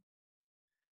menu.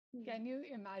 mm, Can you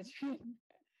imagine?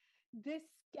 They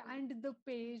scanned the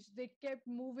page, they kept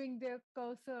moving their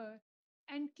cursor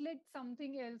and clicked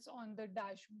something else on the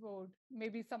dashboard,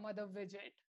 maybe some other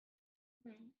widget.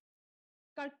 mm.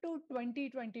 Cut to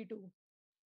 2022.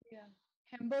 Yeah.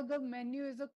 Hamburger menu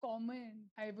is a common,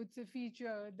 I would say,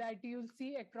 feature that you'll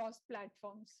see across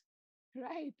platforms,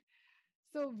 right?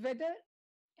 So, whether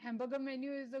hamburger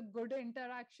menu is a good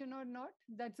interaction or not,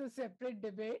 that's a separate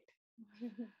debate.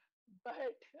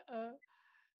 But uh,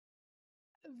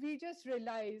 we just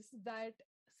realized that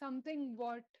something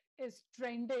what is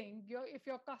trending, if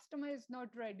your customer is not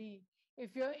ready,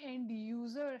 if your end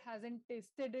user hasn't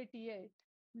tested it yet,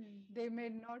 Mm, they may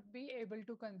not be able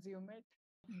to consume it.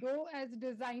 Though as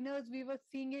designers we were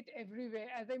seeing it everywhere,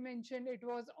 as I mentioned, it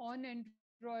was on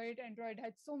Android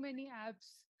had so many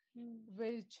apps mm,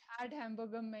 which had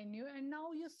hamburger menu, and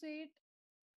now you see it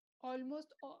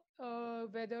almost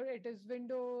whether it is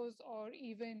Windows or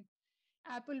even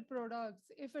Apple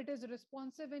products. If it is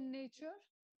responsive in nature,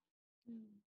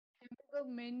 mm, hamburger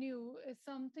menu is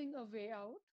something a way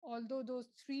out. Although those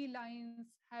three lines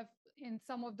have, in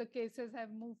some of the cases, have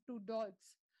moved to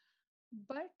dots,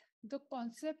 but the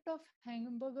concept of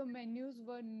hamburger menus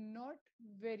were not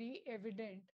very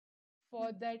evident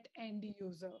for mm. that end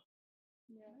user.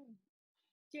 Yeah.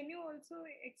 Can you also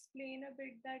explain a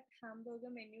bit that hamburger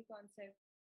menu concept?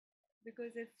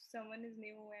 Because if someone is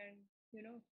new and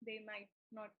they might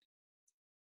not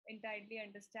entirely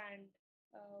understand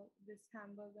this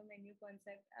hamburger menu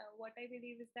concept. What I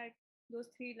believe is that those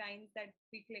three lines that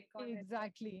we click on it,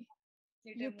 Exactly.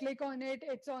 it You emotes. click on it,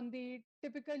 it's on the,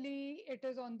 typically it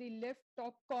is on the left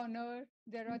top corner.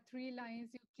 There are three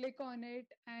lines. You click on it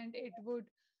and it would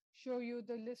show you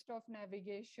the list of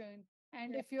navigation.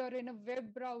 And Yeah. if you are in a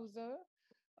web browser,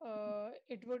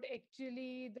 it would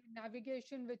actually, the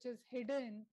navigation which is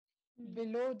hidden Mm,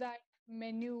 below that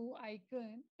menu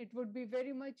icon, it would be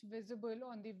very much visible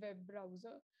on the web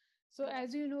browser. So yeah.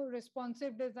 as you know,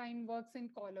 responsive design works in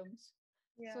columns.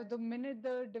 So Yeah. the minute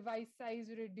the device size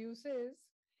reduces,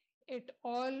 it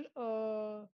all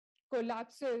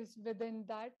collapses within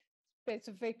that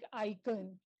specific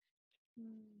icon.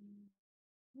 Mm.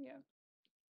 Yeah,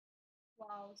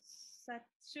 Wow,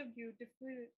 such a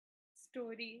beautiful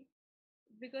story.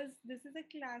 Because this is a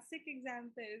classic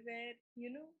example where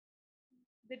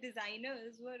the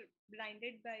designers were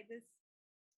blinded by this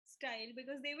style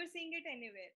because they were seeing it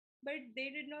anywhere, but they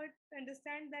did not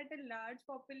understand that a large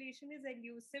population is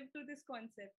elusive to this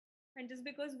concept, and just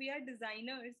because we are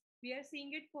designers, we are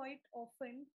seeing it quite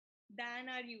often than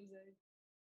our users.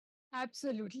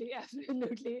 Absolutely,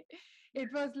 absolutely.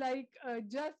 It was like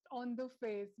just on the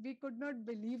face. We could not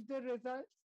believe the results,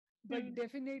 but Hmm.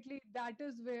 definitely that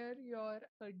is where your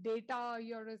data,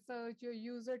 your research, your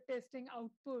user testing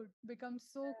output becomes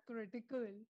so critical.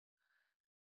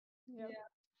 Yep. Yeah,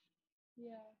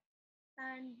 yeah.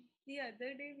 And the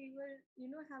other day we were,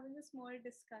 having a small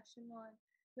discussion on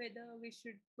whether we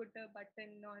should put a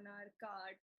button on our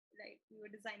card, like we were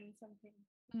designing something,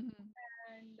 Mhm.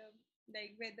 and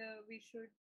like whether we should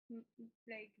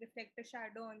like reflect a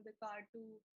shadow on the card to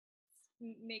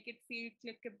make it feel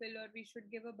clickable, or we should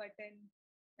give a button.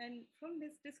 And from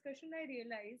this discussion, I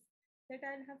realized that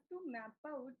I'll have to map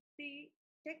out the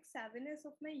tech savviness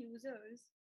of my users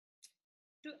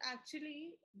to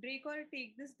actually break or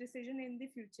take this decision in the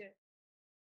future.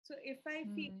 So if I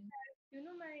feel Mm.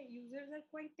 that my users are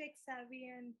quite tech savvy,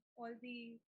 and all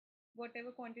the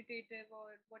whatever quantitative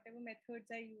or whatever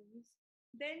methods I use,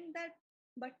 then that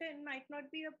button might not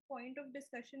be a point of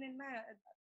discussion in my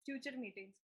future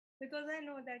meetings, because I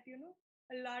know that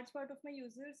a large part of my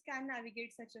users can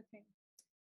navigate such a thing.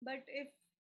 But if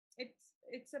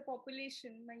it's a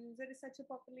population, my user is such a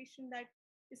population that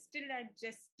is still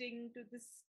adjusting to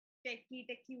this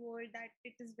techie world that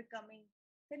it is becoming,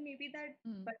 then maybe that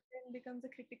Mm. button becomes a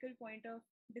critical point of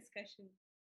discussion.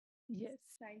 Yes.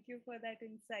 Thank you for that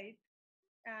insight.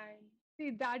 And See,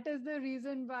 that is the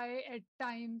reason why at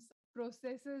times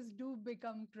processes do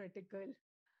become critical.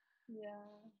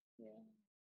 yeah, yeah,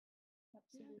 Yeah.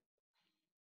 absolutely.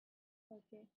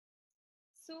 Okay.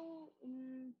 So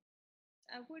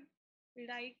I would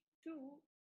like to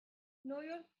know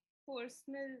your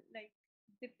personal, like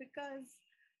Deepika's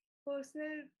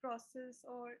personal process,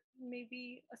 or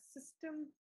maybe a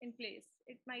system in place.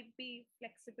 It might be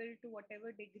flexible to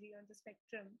whatever degree on the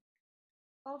spectrum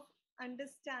of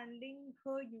understanding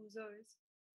her users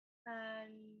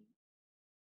and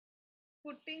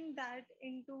putting that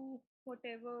into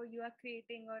whatever you are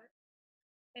creating or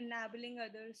enabling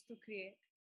others to create.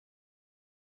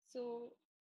 So,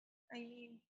 I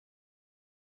mean,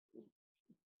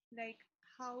 like,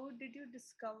 how did you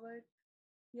discover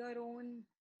your own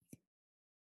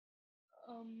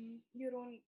your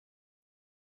own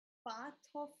path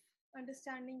of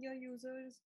understanding your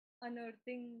users,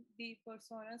 unearthing the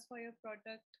personas for your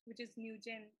product, which is new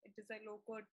gen? It is a low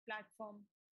code platform,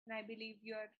 and I believe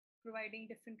you are providing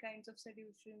different kinds of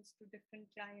solutions to different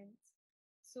clients.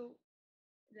 So,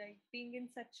 like being in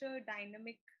such a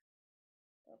dynamic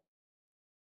uh,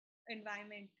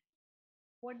 environment,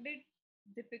 what did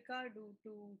Deepika do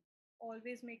to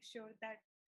always make sure that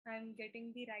I'm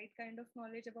getting the right kind of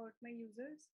knowledge about my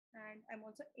users, and I'm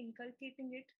also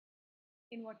inculcating it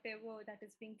in whatever that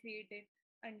is being created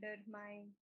under my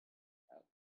uh,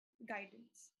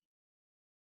 guidance?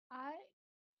 I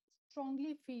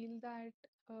strongly feel that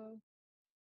uh,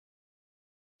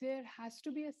 there has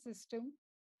to be a system,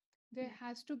 there Hmm.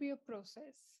 has to be a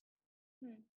process,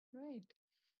 Hmm. right?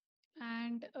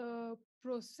 And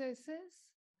processes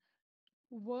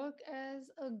work as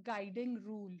a guiding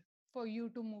rule for you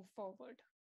to move forward.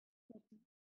 Okay.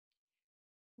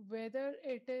 Whether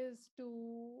it is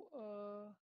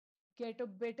to get a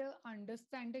better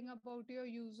understanding about your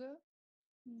user,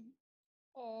 Hmm.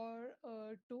 or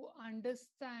to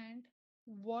understand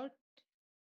what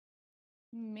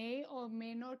may or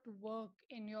may not work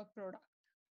in your product.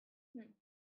 Hmm.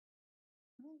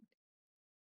 Right?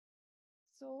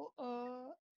 So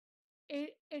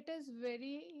it is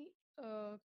very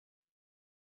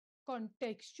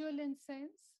contextual in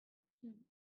sense Hmm.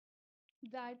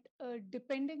 that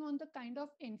depending on the kind of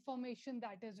information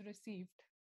that is received,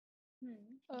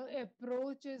 Hmm. Okay.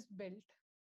 approach is built.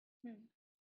 Hmm.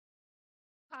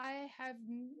 I have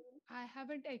I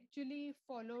haven't actually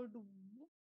followed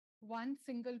one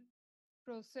single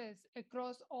process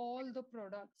across all the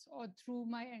products or through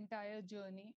my entire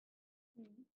journey.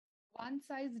 Hmm. One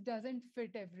size doesn't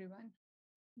fit everyone.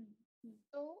 Hmm. Hmm.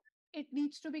 So it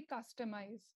needs to be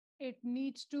customized. It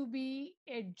needs to be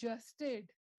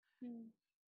adjusted Hmm.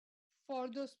 for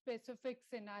those specific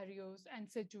scenarios and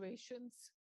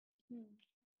situations, Hmm.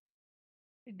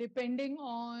 depending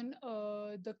on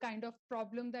the kind of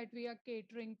problem that we are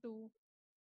catering to.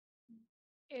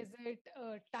 Is it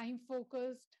time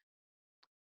focused?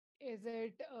 Is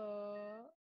it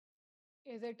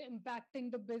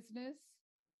impacting the business,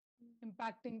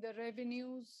 impacting the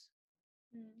revenues?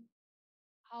 Hmm.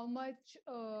 How much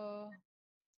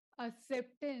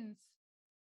acceptance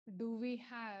do we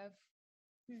have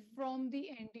Hmm. from the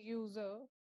end user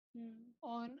Hmm.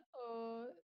 on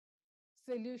a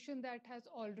solution that has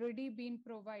already been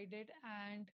provided,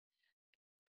 and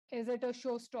is it a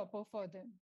showstopper for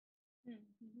them, Hmm.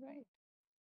 Hmm. right?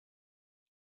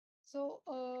 So,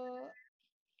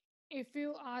 if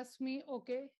you ask me,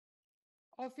 okay,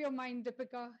 of your mind,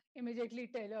 Deepika, immediately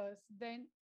tell us. Then,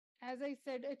 as I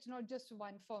said, it's not just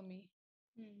one for me.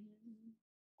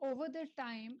 Mm-hmm. Over the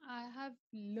time, I have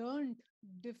learned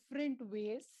different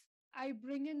ways. I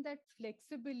bring in that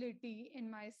flexibility in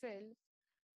myself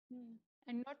Mm-hmm.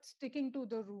 and not sticking to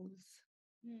the rules.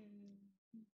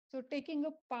 Mm-hmm. So, taking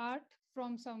a part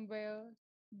from somewhere,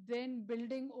 then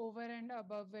building over and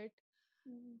above it.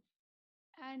 Mm-hmm.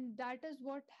 And that is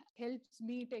what helps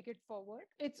me take it forward.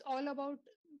 It's all about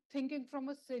thinking from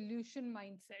a solution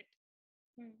mindset.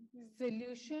 Mm-hmm.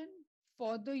 Solution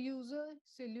for the user,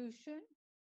 solution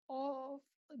of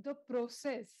the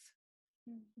process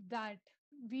that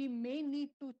we may need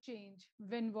to change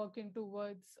when working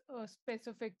towards a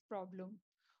specific problem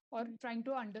or trying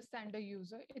to understand a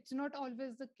user. It's not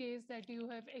always the case that you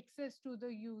have access to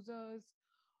the users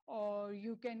or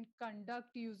you can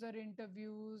conduct user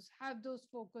interviews, have those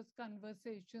focused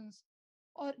conversations,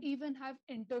 or even have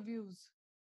interviews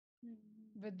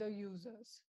Mm-hmm. with the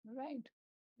users, right?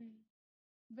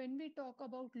 Mm-hmm. When we talk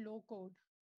about low code,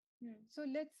 Mm-hmm. so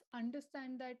let's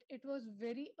understand that it was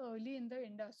very early in the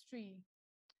industry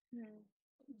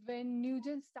when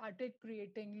Newgen started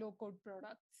creating low code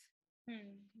products.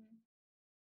 Mm-hmm.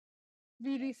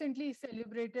 We recently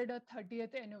celebrated a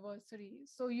 30th anniversary.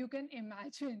 So you can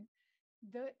imagine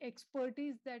the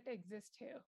expertise that exists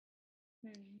here.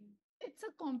 Mm-hmm. It's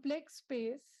a complex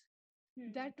space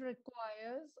Mm-hmm. that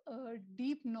requires a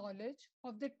deep knowledge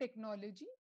of the technology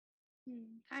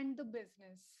Mm-hmm. and the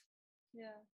business.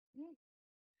 Yeah. Mm.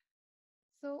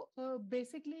 So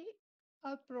basically,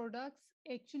 our products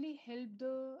actually help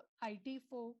the IT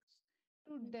folks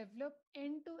to Mm-hmm. develop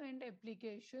end-to-end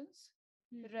applications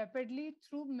Mm-hmm. rapidly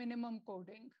through minimum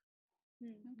coding.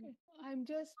 Mm-hmm. Okay. I'm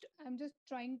just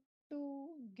trying to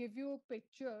give you a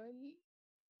picture.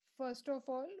 First of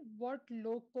all, what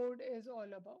low code is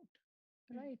all about.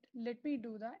 Right. Let me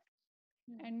do that.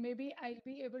 Mm-hmm. And maybe I'll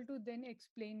be able to then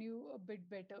explain you a bit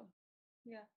better.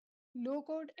 Yeah. Low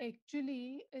code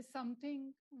actually is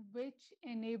something which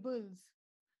enables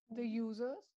the Mm-hmm.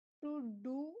 users to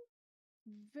do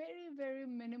very, very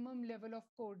minimum level of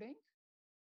coding,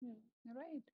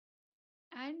 right?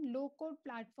 And low code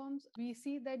platforms, we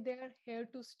see that they are here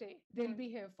to stay. They'll be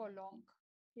here for long.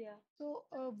 Yeah. So,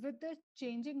 with the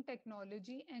changing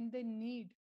technology and the need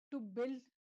to build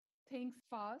things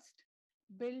fast,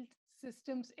 build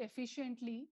systems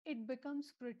efficiently, it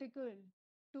becomes critical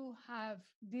to have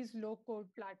these low code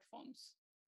platforms,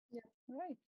 Yeah.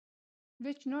 right?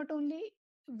 Which not only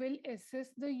will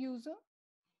assist the user,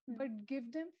 but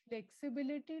give them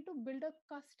flexibility to build a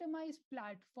customized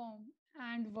platform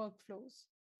and workflows.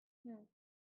 Mm-hmm.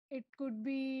 It could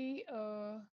be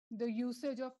the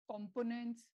usage of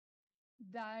components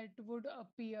that would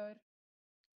appear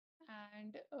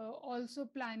and also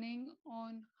planning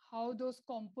on how those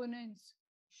components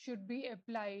should be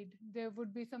applied. There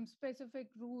would be some specific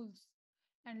rules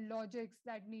and logics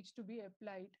that needs to be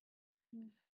applied,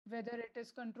 whether it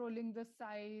is controlling the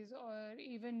size or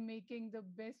even making the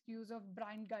best use of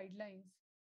brand guidelines.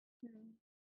 Mm-hmm.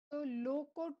 So low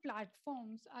code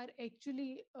platforms are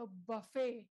actually a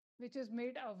buffet which is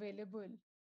made available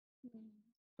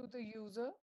to the user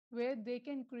where they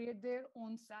can create their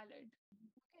own salad.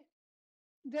 Okay.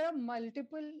 There are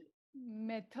multiple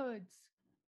methods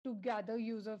to gather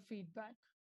user feedback.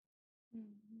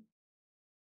 Mm-hmm.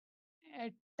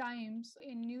 At times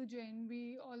in NewGen,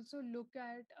 we also look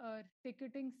at a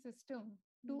ticketing system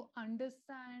to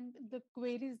understand the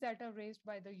queries that are raised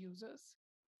by the users,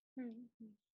 Mm-hmm.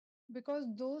 because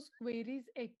those queries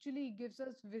actually gives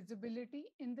us visibility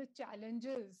in the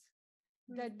challenges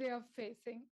that they are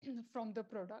facing from the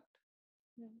product.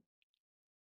 Mm-hmm.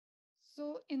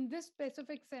 So in this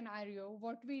specific scenario,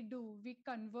 what we do, we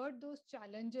convert those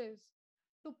challenges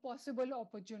to possible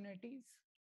opportunities.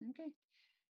 Okay.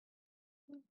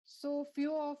 So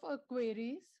few of our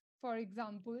queries, for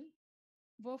example,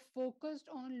 were focused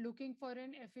on looking for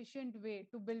an efficient way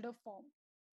to build a form,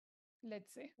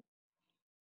 let's say.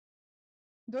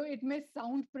 Though it may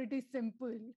sound pretty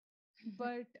simple,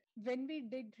 but when we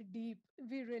digged deep,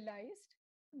 we realized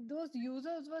those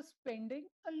users were spending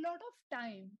a lot of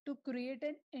time to create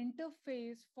an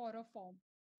interface for a form.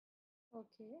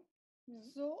 Okay. Mm-hmm.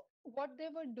 So, what they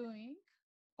were doing,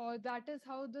 or that is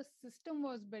how the system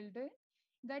was built in,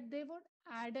 that they would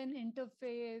add an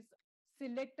interface,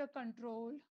 select a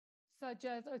control, such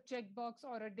as a checkbox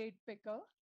or a date picker,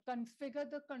 configure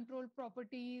the control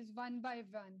properties one by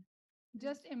one.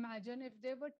 Just imagine if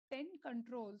there were 10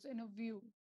 controls in a view,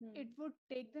 it would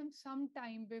take them some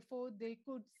time before they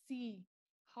could see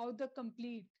how the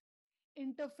complete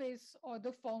interface or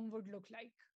the form would look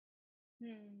like.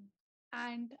 Hmm.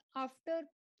 And after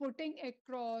putting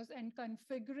across and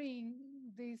configuring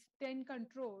these 10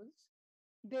 controls,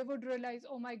 they would realize,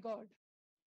 oh my God,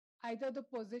 either the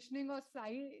positioning or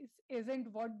size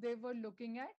isn't what they were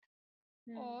looking at,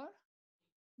 Hmm. or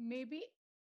maybe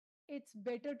it's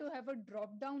better to have a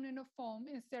drop down in a form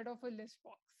instead of a list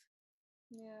box.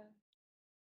 Yeah.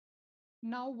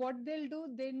 Now, what they'll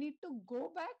do, they need to go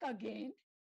back again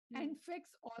Hmm. and fix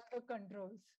all the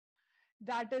controls.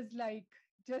 That is like,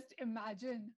 just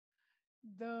imagine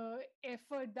the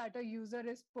effort that a user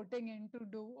is putting in to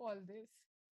do all this.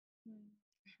 Hmm.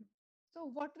 So,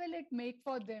 what will it make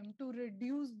for them to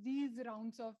reduce these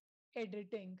rounds of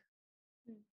editing?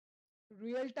 Hmm.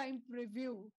 Real time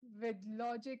preview with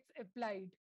logics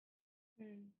applied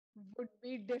Hmm. would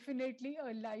be definitely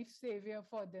a life savior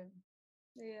for them.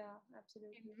 Yeah, In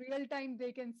absolutely. real time,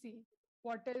 they can see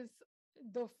what is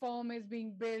the form is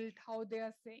being built, how they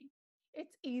are saying.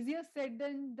 It's easier said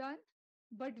than done,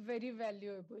 but very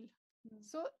valuable. Hmm.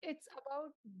 So it's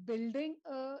about building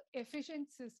a efficient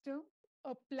system,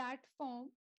 a platform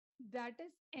that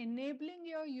is enabling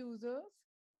your users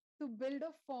to build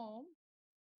a form,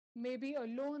 maybe a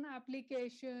loan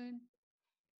application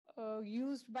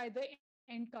used by the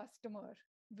end customer,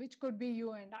 which could be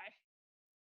you and I,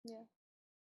 Yeah.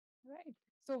 right?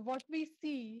 So what we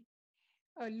see,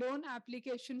 a loan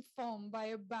application form by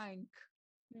a bank,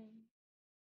 Hmm.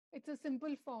 it's a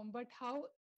simple form, but how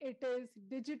it is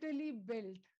digitally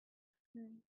built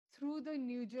Hmm. through the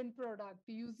Newgen product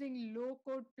using low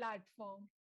code platform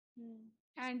Hmm.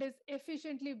 and is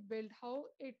efficiently built,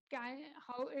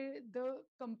 the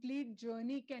complete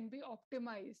journey can be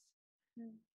optimized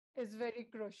Hmm. is very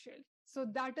crucial. So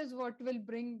that is what will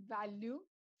bring value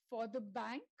for the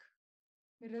bank,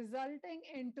 Hmm. resulting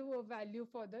into a value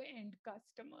for the end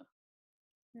customer,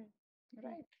 Hmm. Hmm.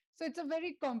 right? So it's a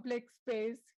very complex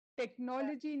space. Yeah.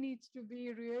 Technology needs to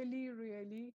be really,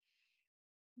 really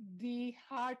the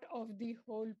heart of the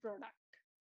whole product.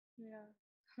 Yeah.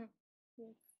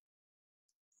 Yes.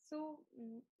 So,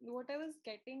 what I was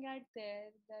getting at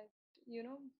there, that, you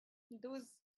know, those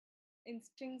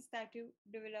instincts that you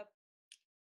develop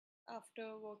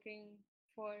after working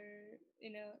for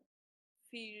in a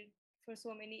field for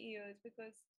so many years,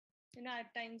 because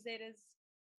at times there is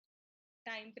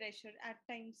time pressure, at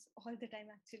times all the time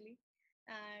actually,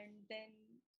 and then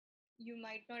you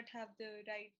might not have the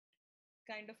right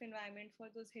kind of environment for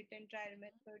those hit and trial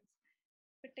methods.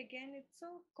 But again, it's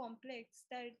so complex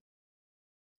that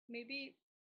maybe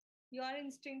your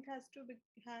instinct has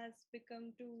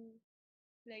become to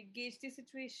like gauge the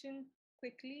situation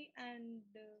quickly, and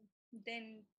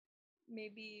then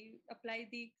maybe apply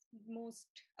the most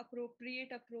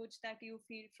appropriate approach that you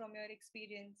feel from your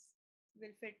experience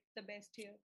will fit the best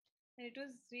here. And it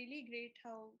was really great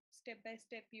how step by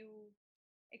step you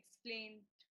explained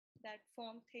that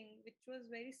form thing, which was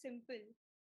very simple,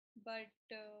 but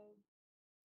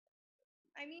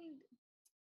I mean,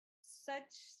 such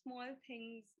small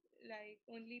things, like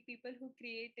only people who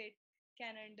create it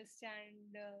can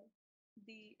understand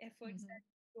the efforts Mhm. that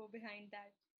go behind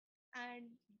that.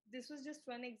 And this was just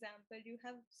one example. You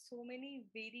have so many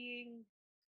varying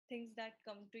things that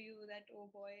come to you that, oh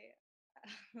boy,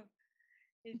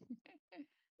 it,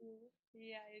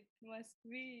 yeah, it must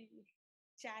be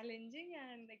challenging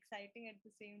and exciting at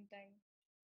the same time.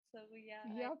 So yeah,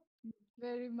 Yep,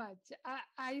 very much.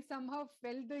 I somehow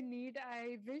felt the need.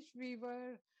 I wish we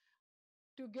were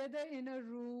together in a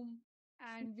room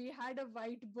and we had a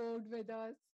whiteboard with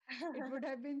us. It would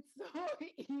have been so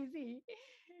easy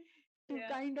to yeah,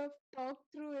 kind of talk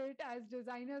through it. As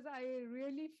designers, I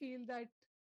really feel that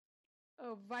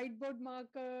a whiteboard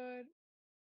marker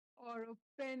or a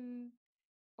pen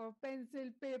or pencil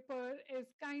paper is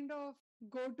kind of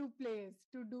go to place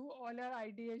to do all our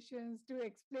ideations, to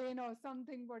explain or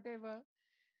something, whatever.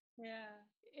 yeah,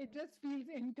 It just feels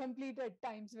incomplete at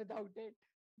times without it.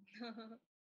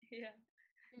 yeah,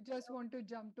 You just want to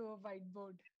jump to a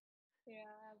whiteboard.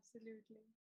 yeah, absolutely.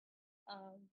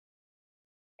 Um,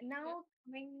 Yeah. Now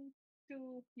coming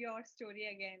to your story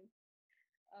again,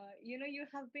 you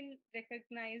have been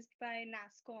recognized by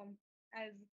NASSCOM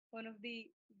as one of the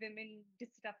women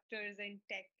disruptors in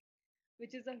tech,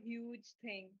 which is a huge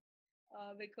thing,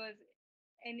 because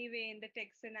anyway, in the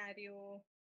tech scenario,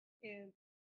 is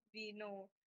we know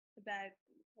that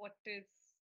what is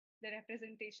the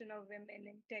representation of women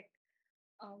in tech.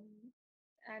 Um,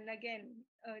 and again,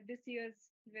 this year's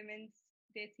Women's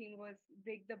Day theme was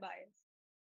Break the Bias.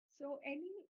 So, any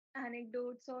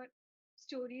anecdotes or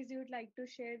stories you'd like to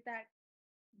share that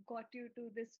got you to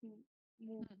this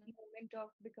Mhm. movement of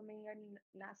becoming a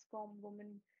NASSCOM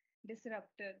woman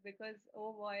disruptor, because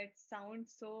oh boy, it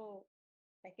sounds so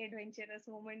like adventurous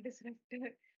woman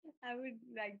disruptor. I would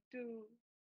like to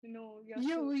know your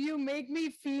You make me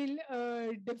feel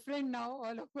different now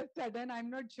all of a sudden. I'm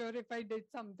not sure if I did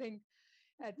something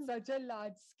at story. such a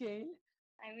large scale.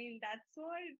 I mean, that's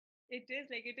what it is.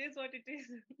 Like, it is what it is.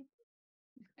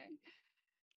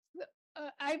 So,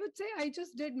 I would say I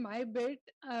just did my bit.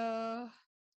 I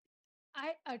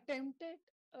attempted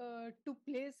to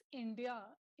place India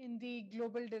in the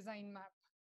global design map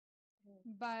Mm,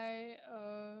 by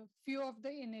a few of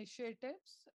the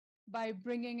initiatives, by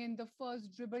bringing in the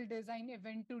first dribble design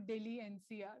event to Delhi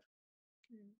NCR.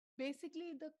 mm,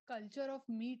 Basically, the culture of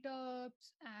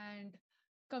meetups and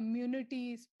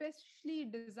communities, especially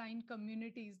design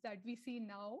communities that we see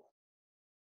now,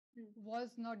 mm.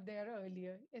 was not there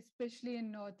earlier, especially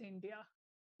in North India.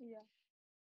 Yeah.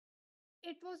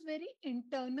 It was very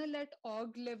internal at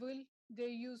org level. There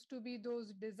used to be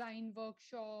those design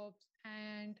workshops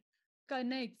and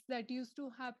connects that used to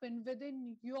happen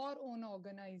within your own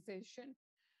organization,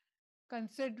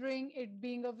 considering it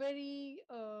being a very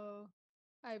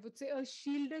I would say a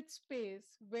shielded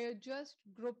space where just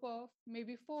group of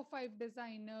maybe 4 or 5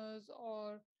 designers,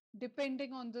 or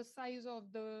depending on the size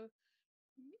of the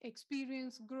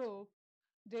experience group,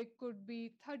 there could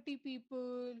be 30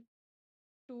 people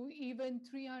to even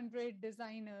 300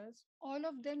 designers, all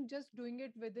of them just doing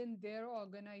it within their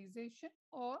organization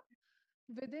or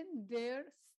within their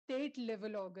state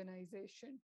level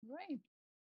organization, right?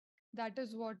 That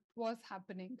is what was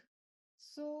happening.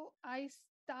 So I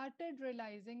started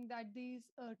realizing that these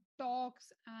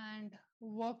talks and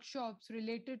workshops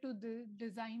related to the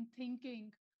design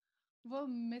thinking were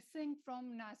missing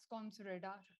from NASSCOM's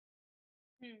radar.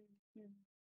 Mm, mm,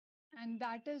 And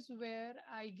that is where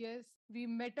I guess we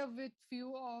met up with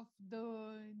few of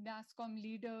the NASSCOM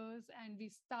leaders, and we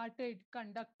started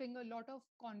conducting a lot of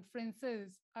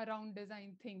conferences around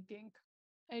design thinking.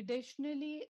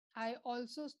 Additionally, I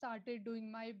also started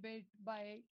doing my bit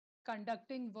by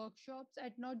conducting workshops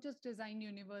at not just design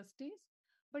universities,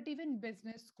 but even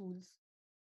business schools,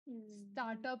 mm, mm,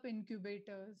 startup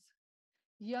incubators,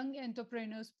 young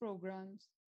entrepreneurs programs,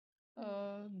 mm,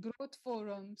 growth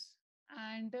forums.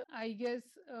 And I guess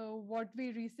what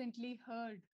we recently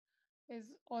heard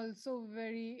is also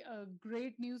very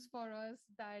great news for us,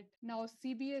 that now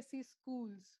CBSE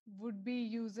schools would be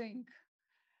using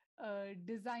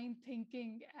design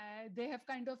thinking. They have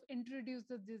kind of introduced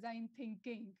the design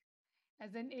thinking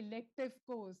as an elective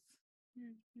course.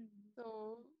 mm, mm.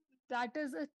 So that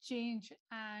is a change,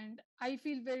 and I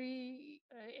feel very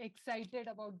excited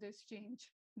about this change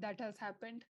that has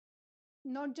happened.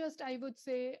 Not just, I would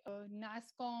say,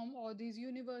 NASSCOM or these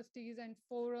universities and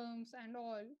forums and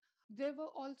all. There were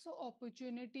also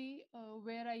opportunity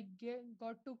where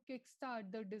got to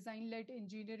kickstart the design-led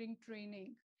engineering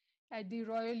training at the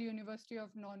Royal University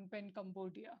of Phnom Penh,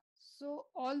 Cambodia. So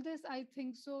all this, I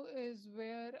think so, is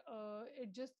where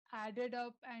it just added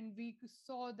up, and we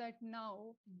saw that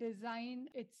now design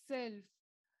itself,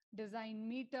 design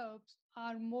meetups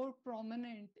are more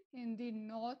prominent in the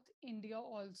North India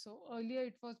also. Earlier,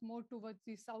 it was more towards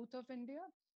the south of India,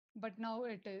 but now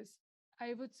it is.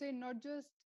 I would say not just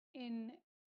in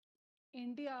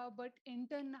India, but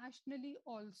internationally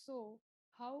also,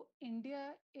 how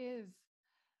India is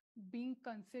being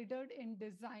considered in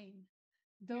design,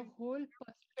 the Mm. whole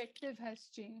perspective has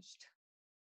changed,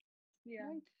 Yeah.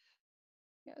 right?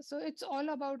 Yeah, so it's all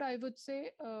about, I would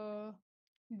say,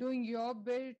 doing your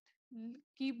bit,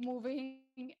 keep moving,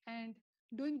 and doing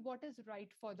what is right for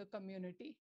the community.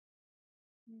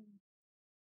 Mm.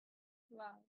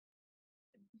 Wow.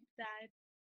 That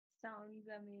sounds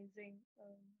amazing.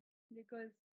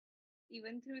 Because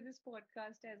even through this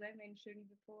podcast, as I mentioned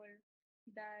before,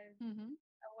 that Mm-hmm.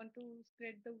 I want to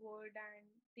spread the word and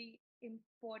the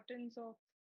importance of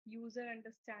user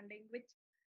understanding, which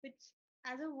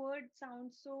as a word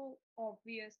sounds so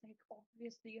obvious. Like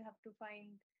obviously you have to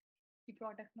find the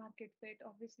product market fit.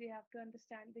 Obviously you have to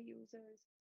understand the users.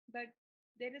 But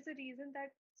there is a reason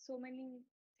that so many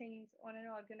things on an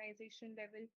organization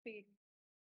level fail.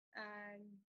 And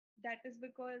that is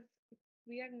because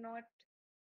we are not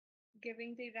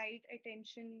giving the right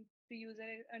attention to user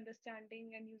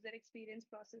understanding and user experience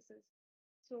processes.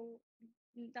 So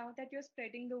now that you're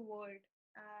spreading the word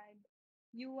and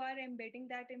you are embedding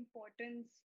that importance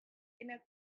in a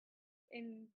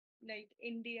in like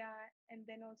India, and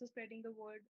then also spreading the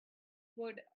word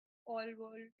all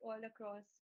world all across.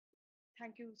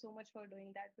 Thank you so much for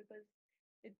doing that, because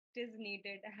it is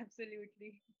needed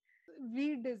absolutely.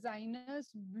 we designers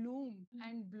bloom Mm.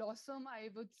 and blossom, I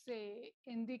would say,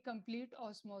 in the complete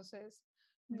osmosis.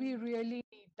 We Mm. really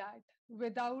need that.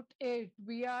 Without it,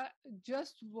 we are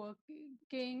just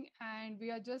working and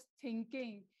we are just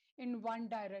thinking in one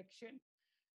direction.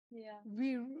 Yeah.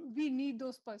 We need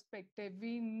those perspective,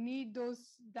 we need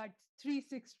those that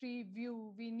 360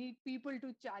 view, we need people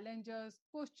to challenge us,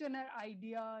 question our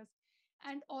ideas,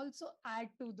 and also add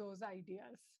to those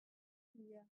ideas.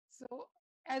 Yeah. So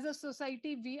as a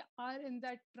society we are in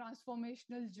that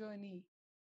transformational journey,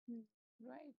 Mm.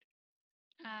 right?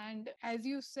 And as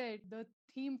you said, the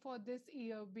theme for this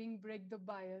year being break the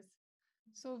bias,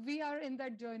 so we are in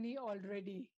that journey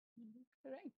already,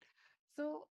 right?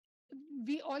 So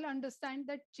we all understand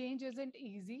that change isn't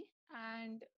easy,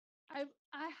 and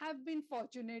I have been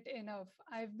fortunate enough.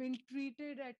 I've been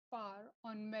treated at par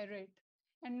on merit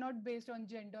and not based on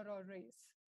gender or race.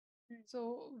 Mm.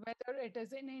 So whether it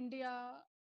is in India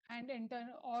and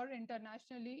or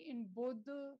internationally, in both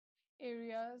the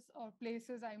areas or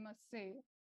places, I must say,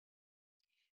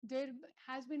 there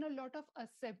has been a lot of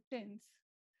acceptance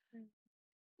Mm.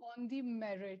 on the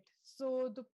merit. So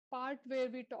the part where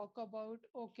we talk about,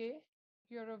 okay,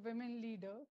 you're a women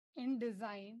leader in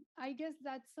design, I guess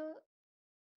that's a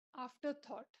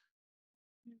afterthought.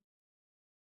 Mm.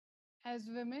 As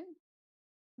women,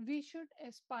 we should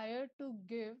aspire to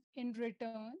give in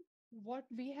return what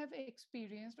we have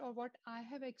experienced or what I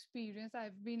have experienced.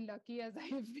 I've been lucky, as I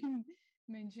have been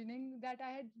mentioning, that I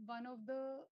had one of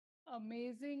the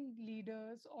amazing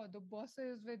leaders or the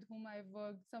bosses with whom I've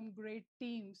worked, some great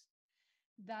teams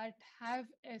that have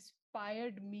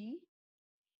inspired me,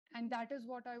 and that is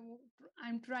what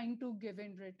I'm trying to give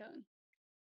in return.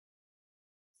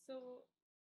 So,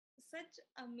 such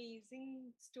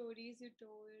amazing stories you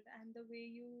told, and the way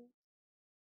you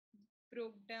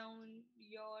broke down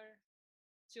your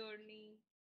journey,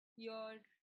 your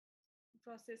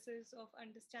processes of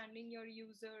understanding your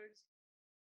users,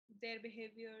 their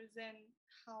behaviors, and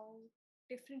how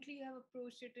differently you have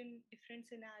approached it in different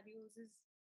scenarios is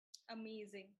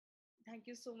amazing. Thank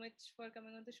you so much for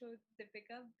coming on the show,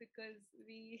 Deepika, because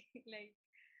we like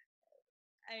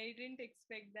I didn't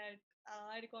expect that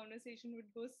our conversation would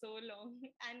go so long.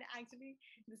 And actually,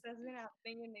 this has been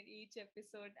happening in each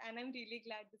episode. And I'm really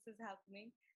glad this is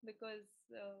happening because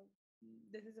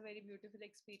this is a very beautiful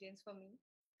experience for me.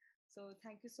 So,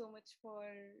 thank you so much for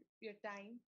your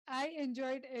time. I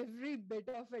enjoyed every bit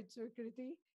of it,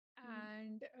 Sukriti. Mhm.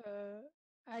 And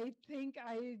I think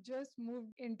I just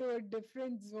moved into a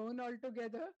different zone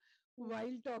altogether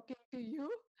while talking to you.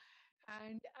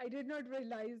 And I did not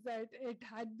realize that it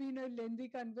had been a lengthy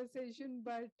conversation,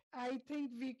 but I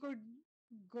think we could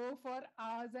go for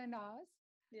hours and hours.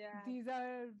 Yeah, These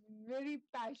are very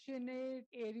passionate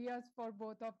areas for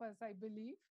both of us, I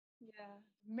believe. yeah,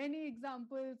 Many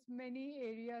examples, many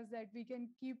areas that we can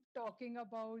keep talking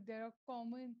about. There are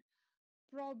common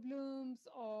problems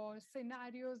or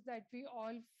scenarios that we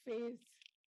all face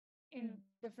in mm,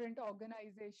 different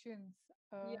organizations.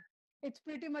 Uh, yeah, it's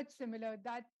pretty much similar.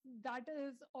 That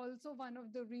is also one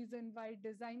of the reason why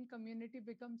design community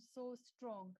becomes so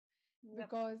strong, yep,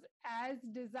 because as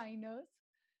designers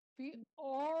we mm,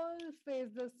 all face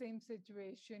the same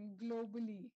situation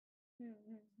globally. mm,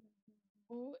 mm, mm,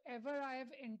 Whoever I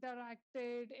have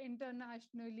interacted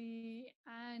internationally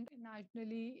and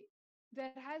nationally,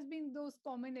 there has been those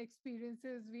common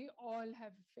experiences we all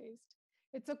have faced.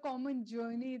 It's a common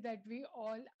journey that we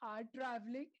all are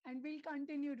traveling, and we'll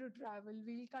continue to travel.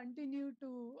 We'll continue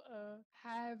to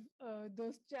have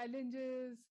those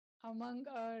challenges among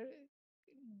our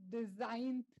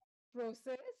design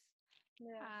process,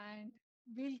 yeah, and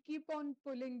we'll keep on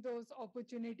pulling those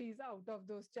opportunities out of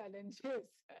those challenges.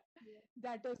 yeah,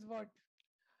 That is what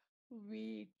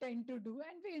we tend to do,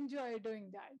 and we enjoy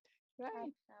doing that,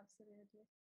 right? absolutely.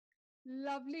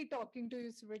 Lovely talking to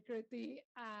you, Srikriti,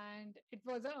 and it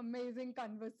was an amazing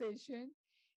conversation.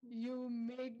 You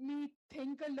made me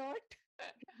think a lot,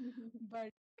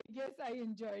 but yes, I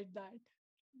enjoyed that.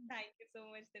 Thank you so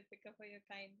much, Deepika, for your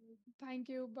kind words. Thank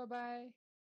you. Bye bye.